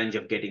challenge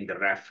of getting the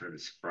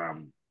reference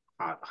from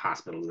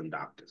hospitals and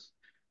doctors.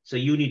 So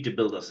you need to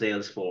build a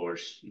sales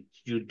force.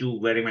 You do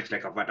very much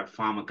like what a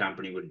pharma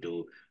company would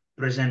do,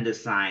 present the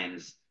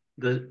science.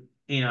 Because,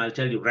 I'll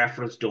tell you,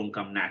 referrals don't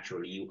come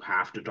naturally. You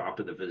have to talk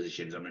to the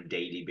physicians on a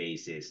daily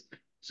basis.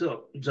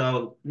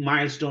 So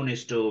milestone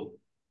is to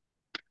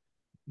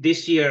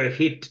this year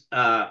hit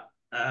a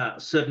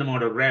certain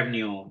amount of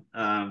revenue,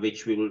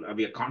 which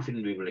we are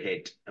confident we will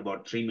hit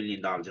about $3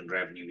 million in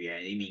revenue. We are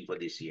aiming for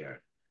this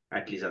year,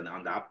 at least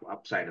on the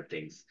upside of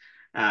things,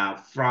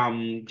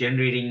 from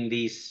generating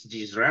these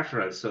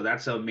referrals. So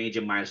that's a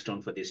major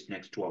milestone for this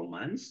next 12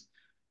 months.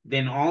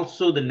 Then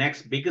also the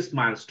next biggest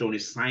milestone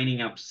is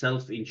signing up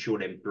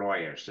self-insured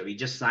employers. So we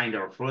just signed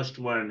our first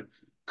one,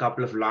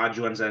 couple of large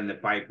ones are in the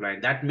pipeline.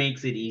 That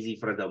makes it easy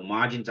for the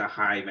margins are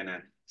high when a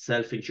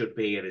self-insured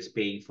payer is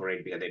paying for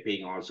it, because they're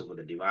paying also for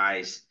the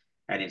device.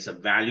 And it's a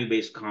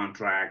value-based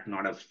contract,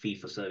 not a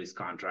fee-for-service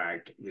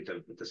contract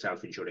with a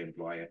self-insured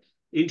employer.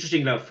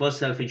 Interestingly, our first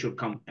self-insured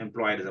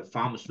employer is a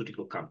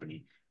pharmaceutical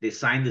company. They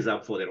signed this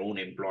up for their own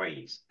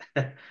employees.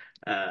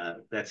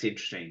 That's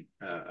interesting.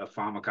 A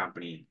pharma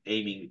company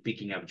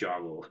picking up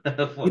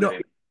JOGO for You know,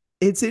 their.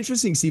 it's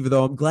interesting, Siva,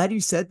 though. I'm glad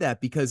you said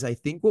that, because I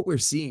think what we're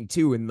seeing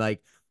too in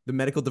like the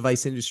medical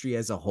device industry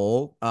as a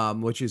whole,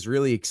 which is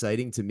really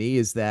exciting to me,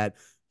 is that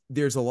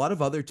there's a lot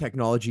of other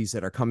technologies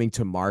that are coming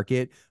to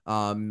market,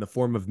 in the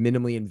form of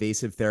minimally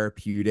invasive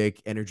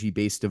therapeutic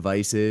energy-based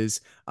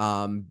devices,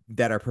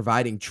 that are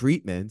providing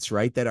treatments,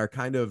 right? That are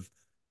kind of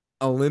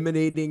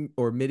eliminating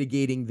or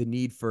mitigating the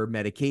need for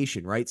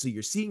medication, right? So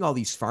you're seeing all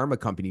these pharma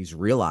companies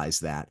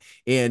realize that.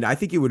 And I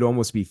think it would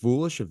almost be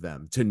foolish of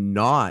them to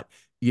not,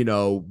 you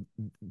know,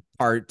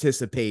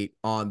 participate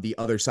on the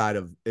other side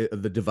of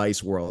the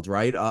device world,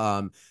 right?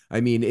 I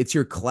mean, it's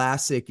your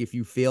classic, if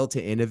you fail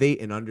to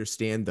innovate and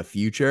understand the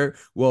future,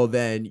 well,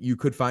 then you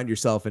could find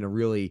yourself in a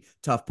really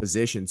tough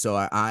position.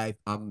 So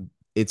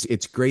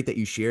it's great that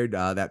you shared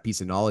that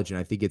piece of knowledge. And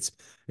I think it's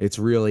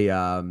really,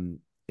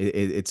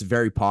 it's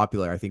very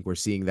popular. I think we're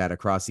seeing that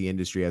across the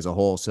industry as a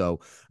whole. So,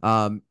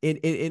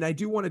 and I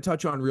do want to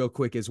touch on real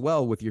quick as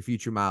well with your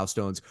future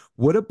milestones.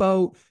 What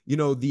about,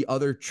 the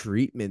other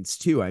treatments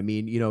too? I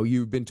mean,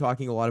 you've been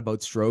talking a lot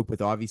about stroke,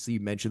 but obviously you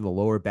mentioned the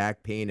lower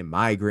back pain and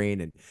migraine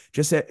and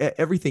just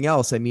everything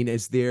else. I mean,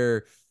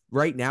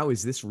 right now,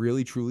 is this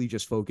really truly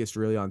just focused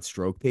really on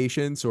stroke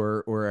patients,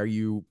 or are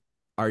you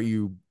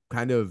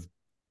kind of,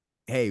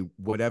 hey,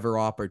 whatever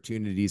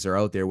opportunities are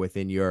out there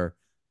within your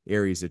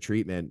areas of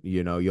treatment,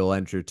 you'll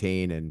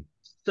entertain? And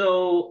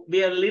So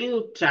we are a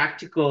little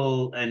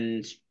tactical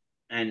and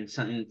in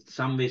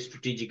some way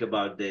strategic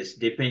about this,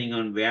 depending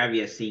on where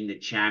we are seeing the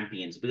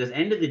champions. Because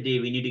end of the day,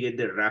 we need to get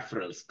the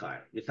referrals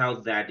card.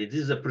 Without that, this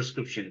is a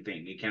prescription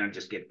thing. You cannot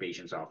just get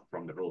patients off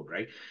from the road,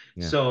 right?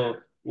 Yeah. So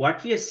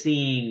what we are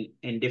seeing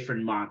in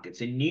different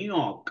markets, in New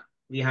York,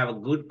 we have a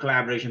good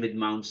collaboration with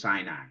Mount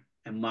Sinai.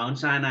 And Mount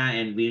Sinai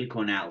and Weill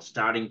Cornell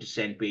starting to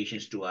send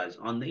patients to us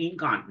on the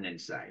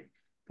incontinence side,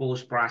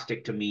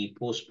 post-prostatectomy,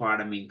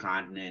 postpartum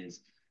incontinence.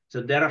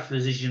 So there are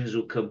physicians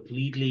who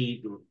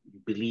completely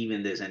believe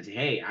in this and say,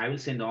 hey, I will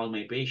send all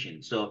my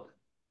patients. So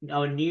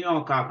our New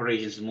York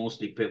operations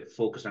mostly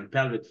focused on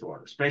pelvic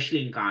floor,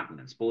 especially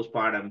incontinence,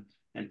 postpartum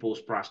and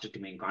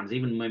post-prostatectomy incontinence.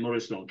 Even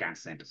Memorial Sloan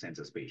Cancer Center sends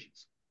us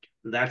patients.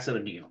 So that's our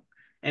New York.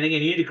 And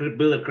again, you need to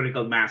build a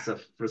critical mass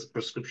of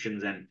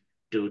prescriptions and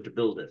to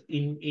build it.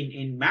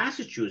 In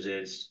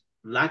Massachusetts,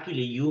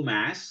 luckily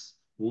UMass,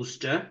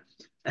 Worcester,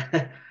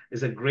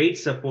 is a great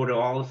supporter of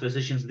all the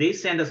physicians. They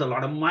send us a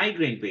lot of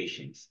migraine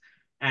patients.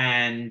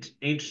 And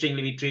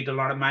interestingly, we treat a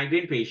lot of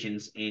migraine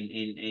patients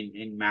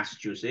in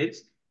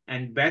Massachusetts.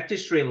 And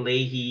Baptist Ray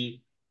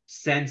Leahy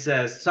sends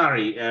us,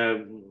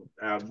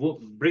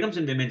 Brigham's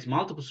and Women's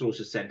Multiple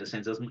Sclerosis Center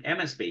sends us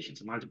MS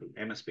patients, multiple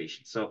MS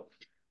patients. So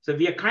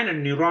we are kind of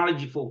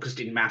neurology focused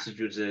in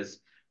Massachusetts,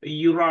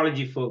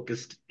 urology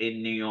focused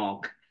in New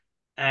York.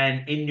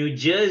 And in New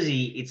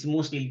Jersey, it's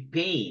mostly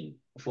pain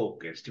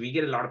focused. We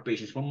get a lot of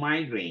patients for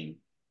migraine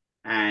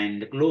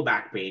and low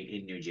back pain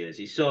in New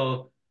Jersey.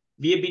 So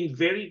we have been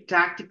very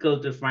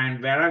tactical to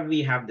find wherever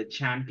we have the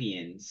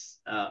champions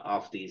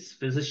of these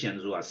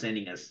physicians who are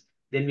sending us,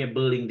 then we are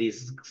building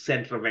this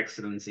center of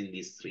excellence in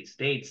these 3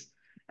 states.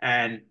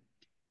 And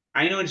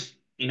I know it's,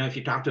 if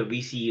you talk to a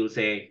VC, you'll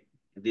say,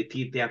 they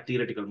have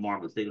theoretical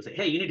models. They will say,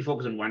 hey, you need to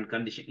focus on one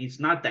condition. It's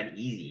not that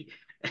easy.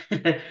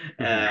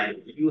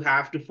 You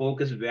have to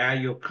focus where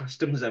your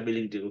customers are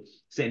willing to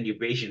send you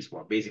patients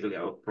for, basically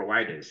our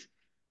providers.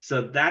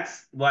 So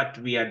that's what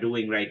we are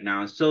doing right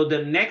now. So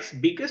the next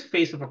biggest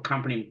phase of a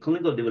company in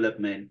clinical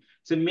development,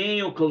 so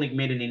Mayo Clinic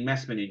made an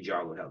investment in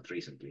JOGO Health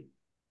recently.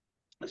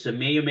 So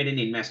Mayo made an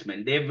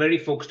investment. They're very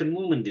focused on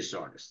movement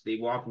disorders. They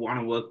want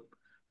to work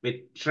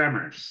with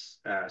tremors,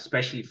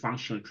 especially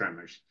functional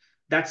tremors.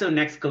 That's our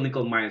next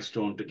clinical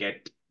milestone to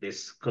get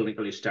this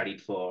clinically studied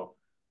for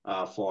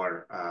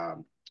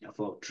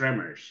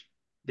tremors.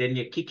 Then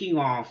you're kicking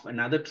off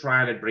another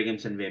trial at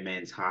Brigham's and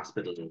Women's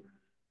Hospital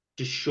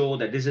to show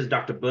that this is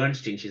Dr.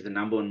 Bernstein. She's the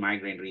 #1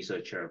 migraine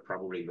researcher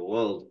probably in the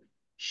world.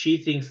 She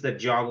thinks that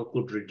JOGO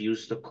could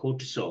reduce the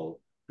cortisol,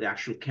 the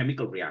actual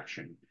chemical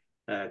reaction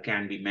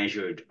can be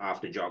measured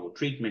after JOGO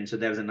treatment. So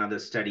there's another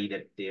study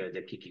that they're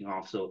kicking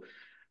off. So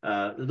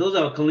those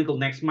are clinical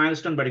next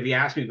milestone. But if you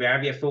ask me where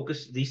we are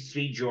focused, these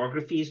 3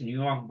 geographies,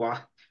 New York,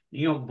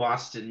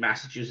 Boston,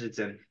 Massachusetts,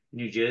 and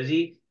New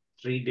Jersey,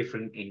 3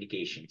 different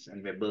indications.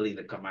 And we're building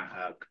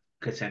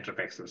the center of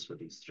excellence for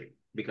these 3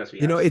 because we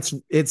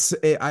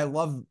I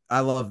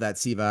love that,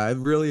 Siva. I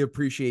really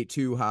appreciate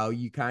too how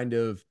you kind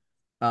of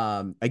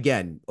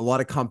again, a lot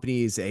of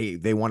companies,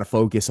 they want to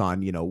focus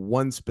on,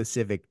 one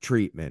specific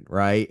treatment,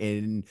 right?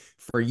 And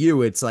for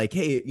you, it's like,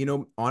 hey,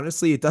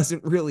 honestly, it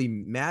doesn't really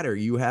matter.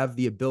 You have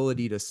the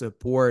ability to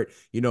support,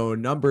 a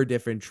number of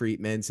different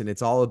treatments, and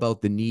it's all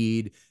about the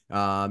need.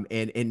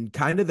 And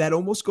kind of that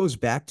almost goes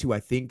back to, I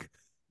think,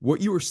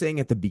 what you were saying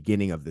at the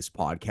beginning of this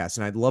podcast.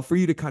 And I'd love for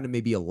you to kind of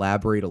maybe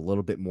elaborate a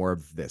little bit more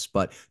of this,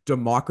 but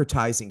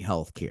democratizing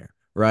healthcare.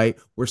 Right?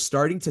 We're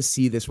starting to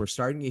see this. We're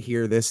starting to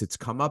hear this. It's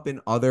come up in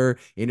other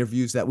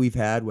interviews that we've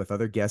had with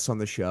other guests on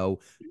the show.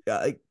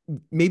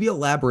 Maybe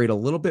elaborate a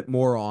little bit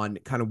more on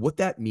kind of what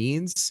that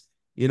means,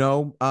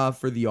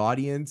 for the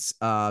audience,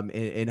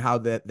 and how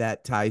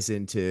that ties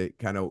into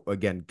kind of,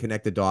 again,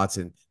 connect the dots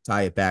and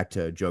tie it back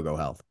to JOGO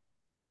Health.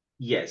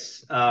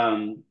 Yes.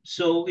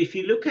 So if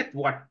you look at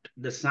what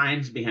the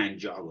science behind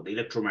JOGO, the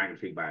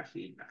electromagnetic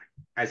biofeedback,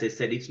 as I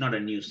said, it's not a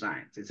new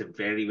science. It's a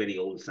very, very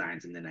old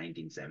science in the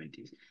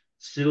 1970s.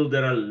 Still,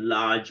 there are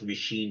large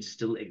machines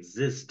still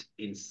exist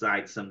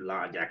inside some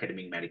large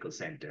academic medical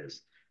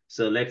centers.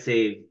 So let's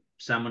say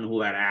someone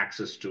who had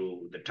access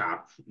to the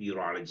top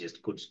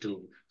urologist could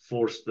still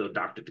force the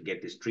doctor to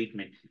get this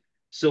treatment.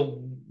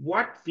 So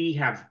what we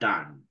have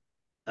done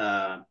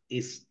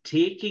is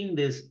taking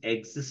this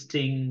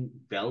existing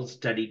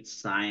well-studied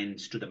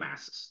science to the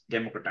masses,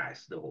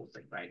 democratize the whole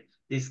thing, right?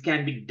 This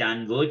can be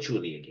done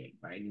virtually again,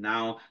 right?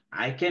 Now,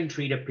 I can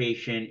treat a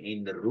patient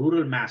in the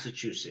rural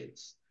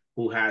Massachusetts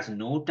who has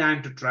no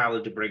time to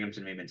travel to Brigham's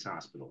and Women's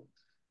Hospital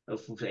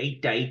for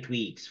 8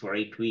 weeks,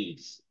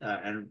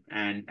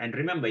 and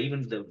remember,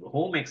 even the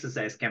home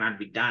exercise cannot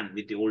be done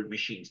with the old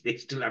machines. They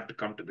still have to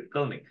come to the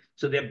clinic.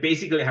 So they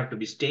basically have to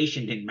be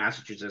stationed in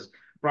Massachusetts,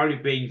 probably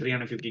paying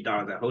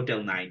 $350 a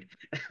hotel night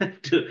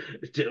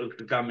to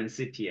come and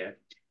sit here.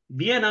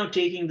 We are now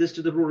taking this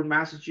to the rural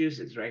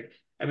Massachusetts, right?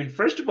 I mean,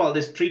 first of all,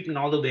 this treatment,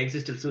 although they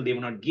existed still, they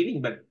were not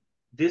giving, but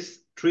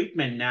this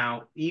treatment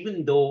now,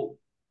 even though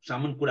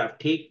someone could have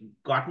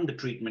gotten the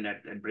treatment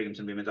at Brigham's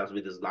and Women's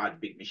Hospital with these large,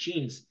 big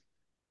machines,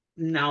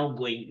 now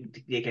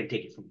they can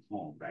take it from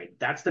home, right?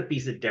 That's the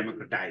piece of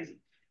democratizing.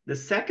 The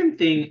second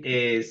thing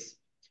is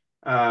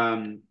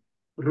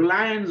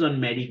reliance on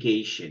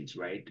medications,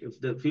 right?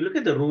 If you look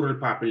at the rural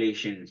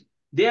populations,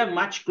 they are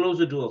much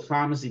closer to a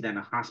pharmacy than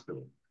a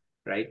hospital,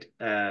 right?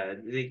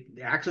 The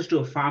access to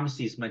a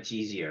pharmacy is much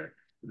easier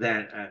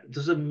than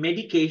so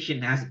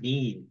medication has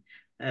been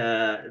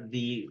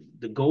the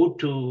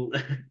go-to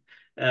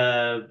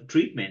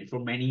treatment for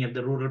many of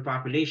the rural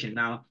population.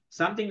 Now,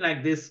 something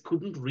like this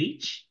couldn't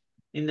reach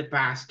in the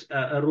past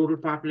a rural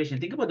population.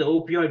 Think about the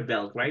opioid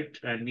belt, right?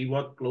 And we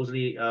work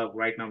closely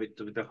right now with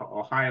the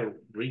Ohio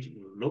region,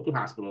 local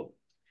hospital.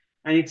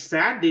 And it's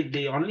sad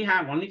they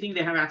only thing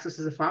they have access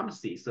is a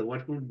pharmacy. So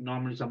what would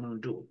normally someone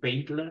do?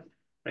 Painkiller,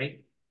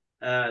 right?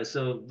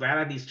 So where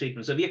are these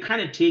treatments? So we are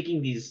kind of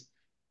taking these.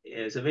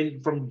 So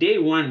when from day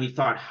one we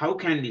thought, how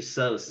can we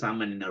serve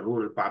someone in a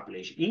rural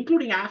population,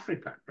 including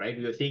Africa, right?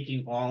 We were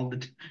thinking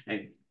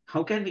and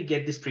how can we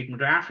get this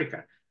treatment to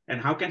Africa, and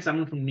how can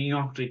someone from New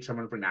York treat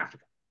someone from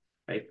Africa,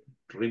 right?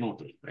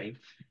 Remotely, right?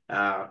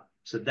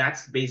 So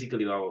that's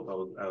basically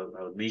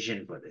our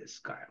mission for this,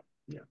 Kyle.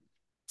 Yeah.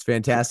 It's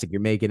fantastic.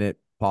 You're making it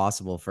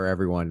possible for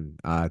everyone.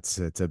 It's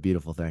a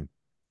beautiful thing.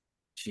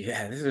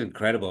 Yeah, this is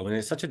incredible. I mean,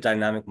 it's such a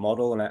dynamic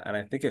model, and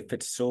I think it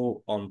fits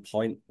so on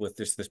point with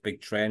this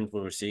big trend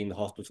where we're seeing the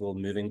hospital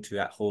moving to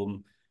at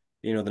home.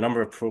 You know, the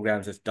number of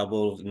programs has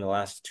doubled in the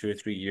last 2 or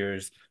 3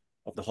 years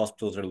of the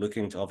hospitals are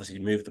looking to obviously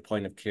move the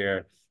point of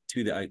care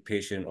to the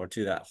outpatient or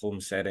to that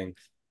home setting.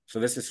 So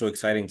this is so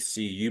exciting to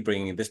see you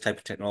bringing this type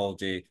of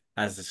technology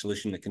as the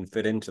solution that can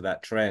fit into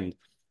that trend.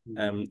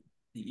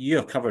 You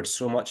have covered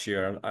so much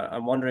here.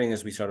 I'm wondering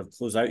as we sort of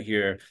close out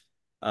here,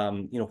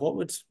 what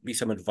would be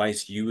some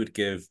advice you would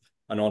give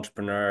an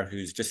entrepreneur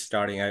who's just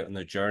starting out on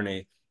their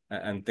journey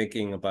and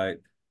thinking about,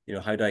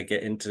 how do I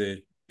get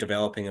into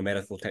developing a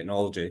medical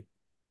technology?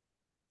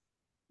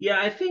 Yeah,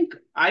 I think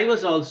I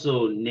was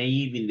also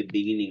naive in the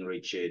beginning,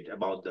 Richard,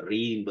 about the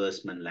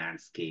reimbursement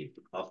landscape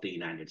of the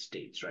United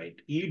States, right?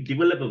 You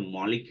develop a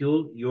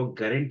molecule, you're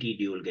guaranteed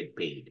you will get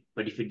paid.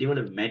 But if you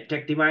develop a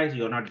medtech device,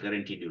 you're not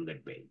guaranteed you'll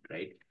get paid,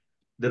 right?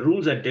 The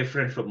rules are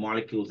different for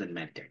molecules and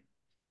medtech,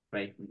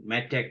 right?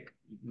 Medtech,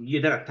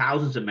 there are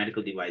thousands of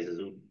medical devices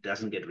who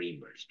doesn't get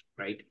reimbursed,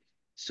 right?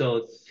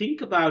 So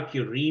think about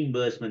your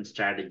reimbursement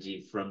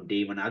strategy from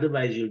day one.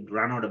 Otherwise, you'll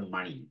run out of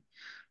money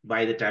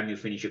by the time you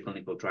finish your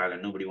clinical trial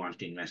and nobody wants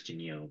to invest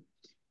in you.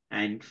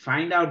 And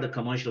find out the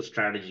commercial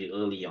strategy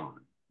early on,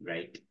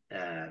 right?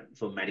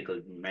 For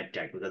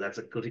medtech, because that's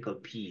a critical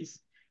piece.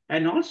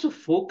 And also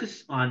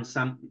focus on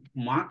some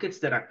markets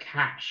that are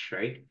cash,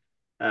 right?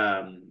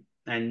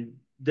 And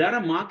there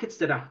are markets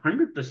that are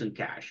 100%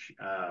 cash.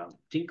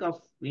 Think of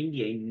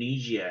India,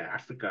 Indonesia,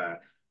 Africa,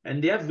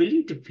 and they are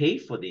willing to pay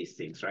for these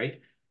things, right?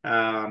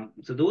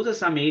 So those are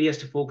some areas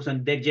to focus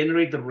on. They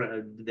generate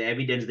the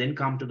evidence, then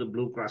come to the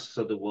Blue Crosses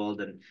of the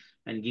world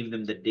and give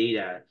them the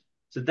data.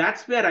 So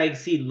that's where I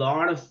see a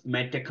lot of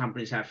medtech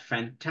companies have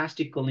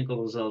fantastic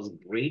clinical results,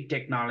 great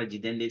technology.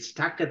 Then they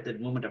stuck at the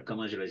moment of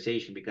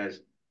commercialization because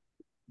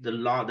there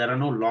are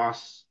no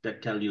laws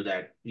that tell you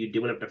that you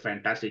developed a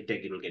fantastic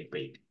tech, you will get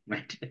paid,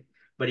 right?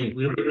 But if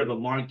you develop a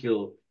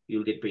molecule,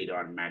 you'll get paid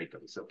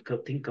automatically. So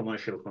think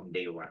commercial from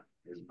day one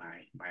is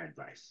my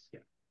advice. Yeah.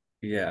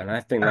 Yeah, and I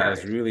think that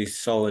is really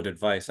solid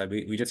advice.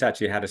 We just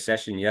actually had a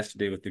session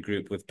yesterday with the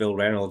group with Bill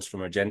Reynolds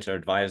from Argenta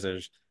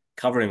Advisors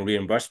covering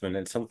reimbursement.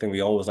 It's something we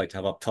always like to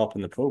have up top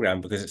in the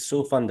program because it's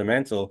so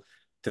fundamental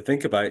to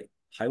think about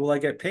how will I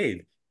get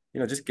paid?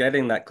 Just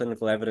getting that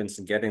clinical evidence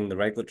and getting the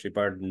regulatory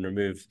burden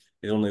removed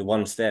is only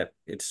one step.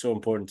 It's so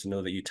important to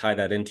know that you tie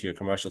that into your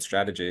commercial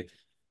strategy.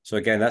 So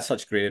again, that's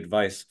such great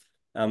advice.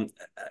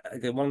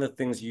 Again, one of the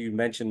things you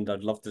mentioned,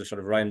 I'd love to sort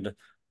of round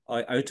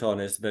out on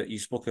is that you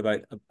spoke about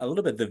a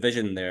little bit the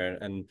vision there.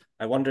 And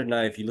I wonder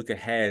now if you look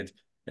ahead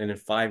and in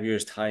 5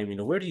 years' time,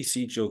 where do you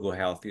see JOGO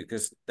Health?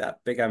 Because that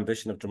big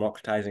ambition of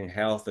democratizing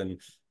health and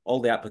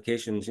all the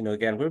applications,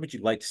 again, where would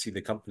you like to see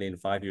the company in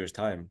 5 years'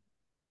 time?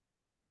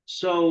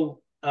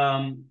 So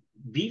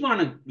we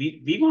want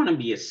to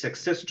be a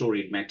success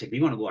story in medtech. We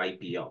want to go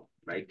IPO,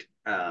 right?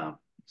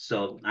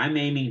 So I'm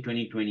aiming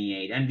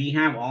 2028, and we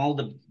have all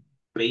the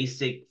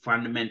basic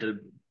fundamental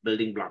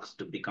building blocks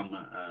to become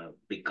a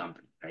big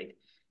company, right?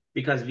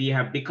 Because we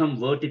have become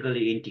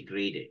vertically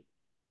integrated.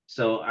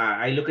 So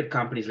I look at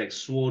companies like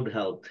Sword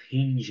Health,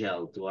 Hinge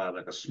Health, who are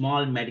like a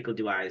small medical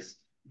device,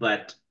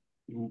 but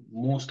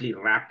mostly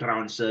wrapped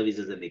around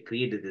services, and they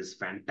created this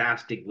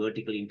fantastic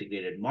vertically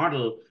integrated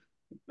model.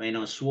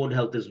 Sword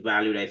Health is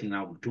valued, I think,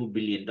 now $2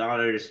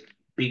 billion,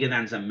 bigger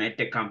than some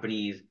medtech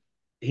companies.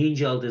 Hinge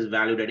Health is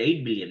valued at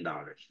 $8 billion,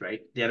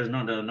 right? There is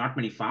not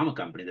many pharma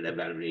companies that are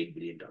valued at $8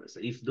 billion. So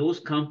if those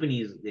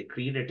companies, they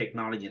created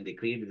technology and they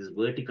created this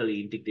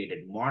vertically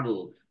integrated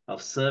model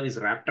of service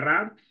wrapped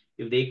around,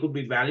 if they could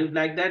be valued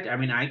like that, I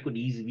mean,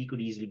 we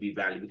could easily be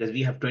valued because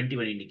we have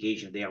 21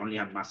 indications. They only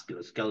have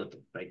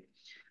musculoskeletal, right?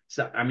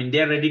 So, I mean,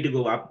 they're ready to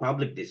go up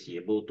public this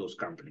year, both those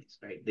companies,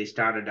 right? They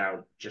started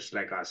out just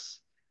like us.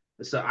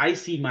 So I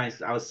see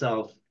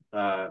ourselves,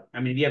 I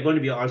mean, we are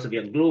going to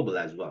be global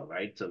as well,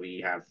 right? So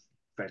we have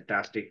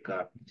fantastic,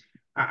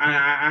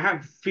 I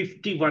have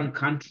 51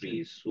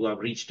 countries who have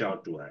reached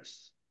out to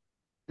us.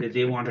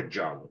 They want a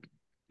job.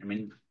 I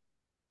mean,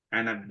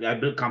 and I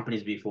built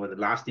companies before. The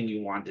last thing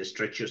you want is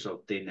stretch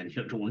yourself thin and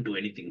you don't do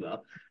anything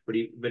well. But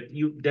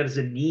there's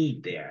a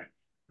need there,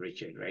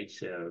 Richard, right?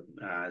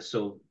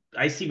 So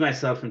I see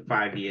myself in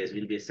 5 years.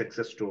 We'll be a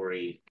success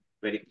story.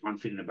 Very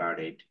confident about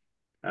it.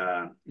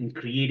 In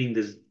creating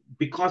this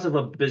because of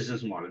a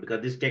business model.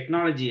 Because this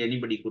technology,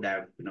 anybody could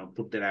have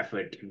put their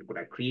effort and could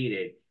have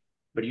created,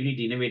 but you need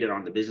to innovate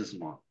around the business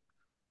model.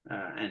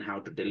 And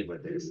how to deliver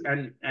this.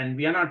 And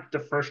we are not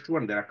the first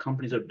one. There are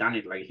companies who have done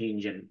it, like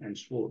Hinge and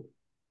Sword,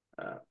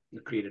 uh,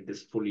 created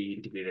this fully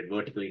integrated,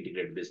 vertically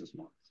integrated business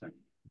model. So,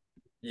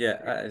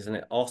 Yeah, that is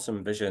an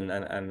awesome vision.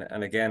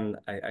 And again,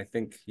 I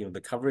think, the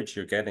coverage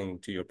you're getting,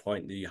 to your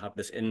point, that you have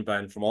this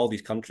inbound from all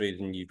these countries,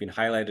 and you've been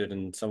highlighted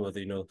in some of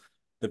the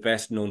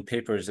best known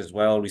papers as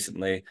well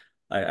recently.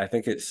 I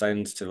think it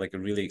sounds to like a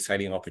really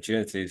exciting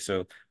opportunity.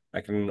 So I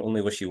can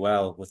only wish you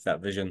well with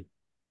that vision.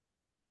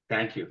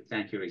 thank you.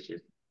 Thank you,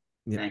 Richard.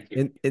 Yeah. Thank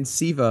you. And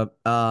Siva,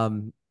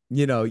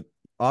 you know,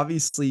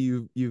 obviously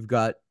you've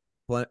got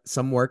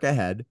some work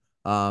ahead.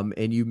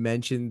 And you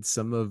mentioned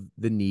some of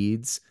the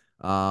needs.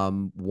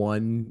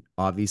 One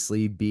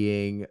obviously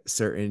being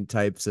certain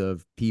types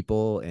of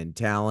people and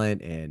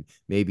talent and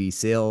maybe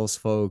sales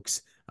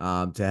folks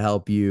to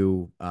help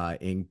you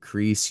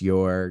increase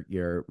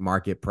your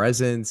market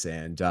presence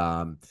and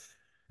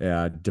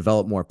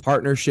develop more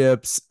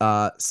partnerships.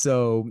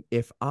 So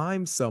if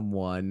I'm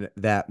someone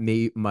that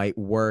might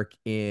work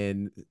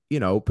in,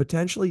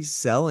 potentially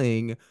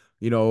selling,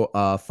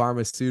 a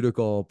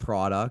pharmaceutical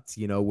product,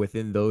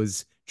 within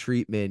those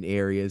treatment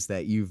areas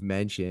that you've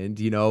mentioned,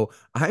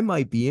 I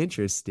might be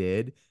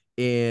interested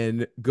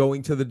in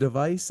going to the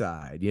device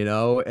side,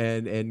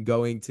 and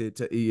going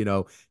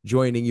to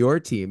joining your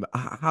team.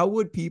 How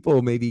would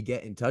people maybe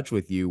get in touch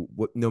with you,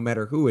 no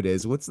matter who it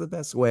is? What's the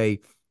best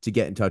way to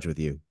get in touch with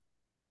you?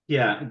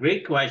 Yeah,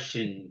 great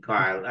question,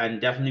 Kyle. And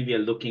definitely we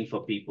are looking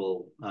for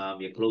people.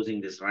 We are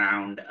closing this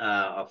round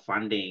of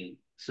funding.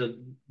 So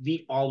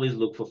we always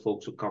look for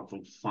folks who come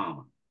from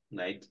pharma,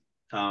 right?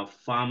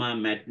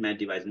 Pharma, med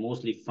device,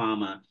 mostly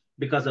pharma,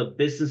 because our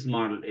business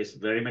model is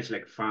very much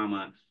like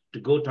pharma to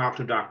go talk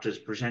to doctors,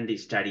 present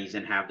these studies,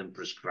 and have them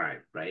prescribe,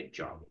 right?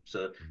 Job.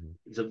 So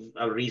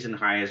our recent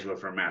hires were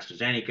from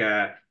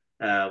AstraZeneca.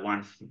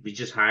 One we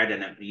just hired,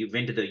 and you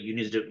went to the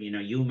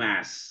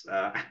UMass.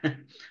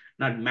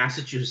 Not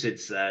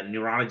Massachusetts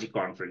neurology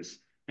conference,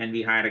 and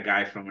we hired a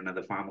guy from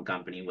another pharma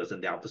company who was in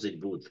the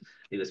opposite booth.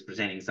 He was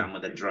presenting some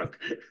other drug.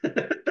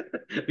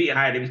 We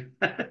hired him.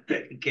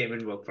 He came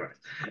and worked for us.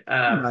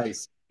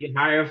 Nice. We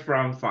hire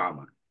from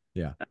pharma.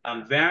 Yeah.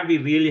 Where we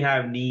really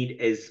have need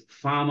is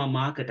pharma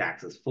market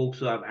access, folks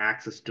who have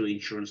access to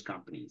insurance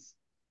companies.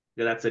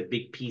 So that's a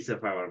big piece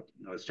of our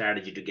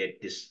strategy to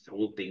get this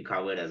whole thing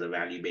covered as a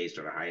value-based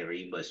or a higher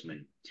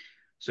reimbursement.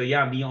 So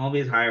yeah, we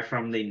always hire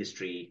from the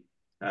industry,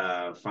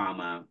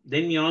 pharma.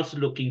 Then we're also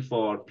looking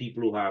for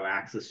people who have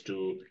access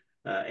to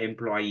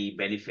employee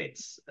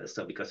benefits.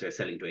 So because we're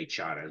selling to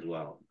HR as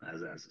well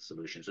as a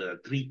solution. So there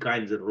are three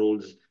kinds of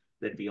roles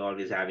that we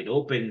always have it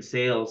open: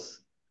 sales,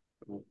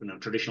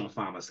 traditional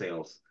pharma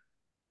sales;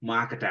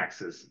 market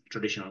access,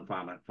 traditional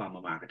pharma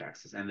market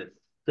access; and the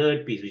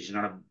third piece, which is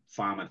not a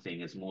pharma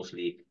thing, is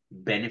mostly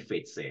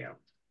benefit sale,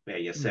 where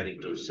you're selling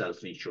to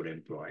self-insured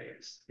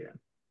employers. Yeah.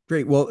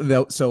 Great.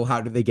 Well, so how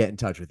do they get in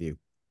touch with you?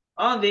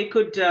 Oh, they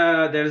could.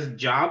 There's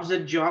jobs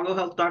at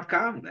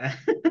jogohealth.com.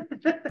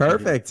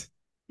 Perfect.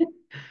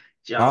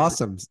 Jobs.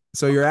 Awesome.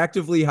 So you're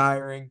actively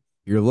hiring,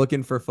 you're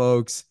looking for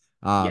folks.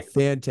 Yeah.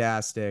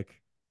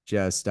 Fantastic.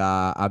 Just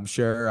I'm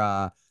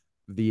sure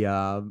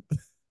the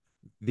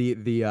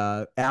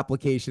the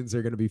applications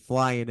are going to be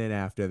flying in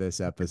after this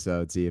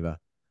episode, Siva.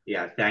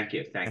 Yeah, thank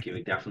you. Thank you.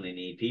 We definitely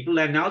need people.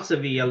 And also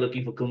we are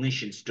looking for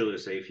clinicians too.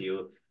 So if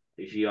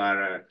you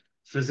are a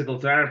physical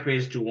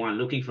therapist who want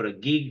looking for a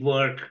gig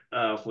work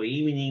for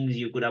evenings,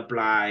 you could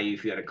apply.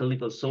 If you're a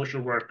clinical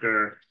social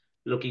worker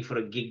looking for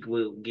a gig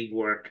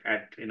work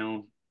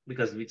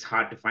because it's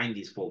hard to find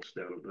these folks.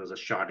 There's a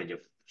shortage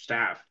of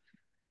staff.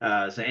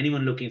 So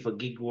anyone looking for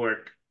gig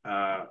work,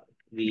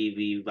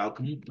 we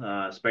welcome,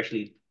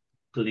 especially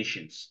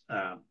clinicians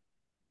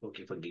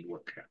looking for gig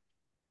work.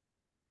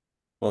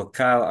 Well,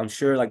 Kyle, I'm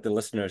sure like the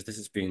listeners, this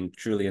has been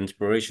truly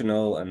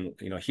inspirational, and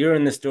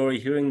hearing the story,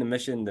 hearing the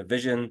mission, the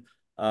vision.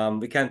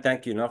 We can't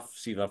thank you enough,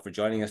 Siva, for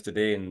joining us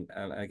today. And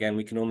again,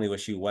 we can only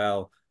wish you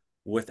well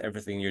with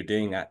everything you're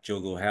doing at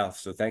JOGO Health.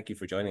 So thank you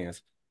for joining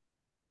us.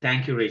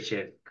 Thank you,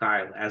 Richard.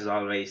 Kyle, as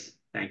always,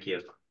 thank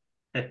you.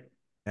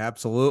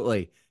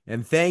 Absolutely.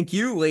 And thank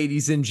you,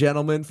 ladies and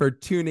gentlemen, for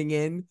tuning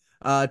in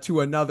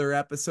to another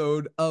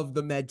episode of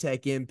the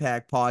MedTech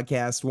Impact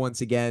Podcast. Once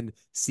again,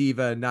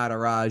 Siva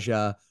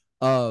Nadarajah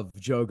of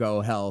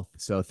JOGO Health.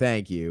 So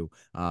thank you.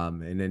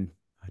 And then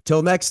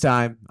until next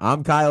time,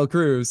 I'm Kyle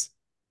Cruz.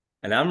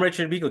 And I'm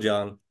Richard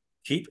Beaglejohn.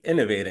 Keep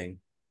innovating.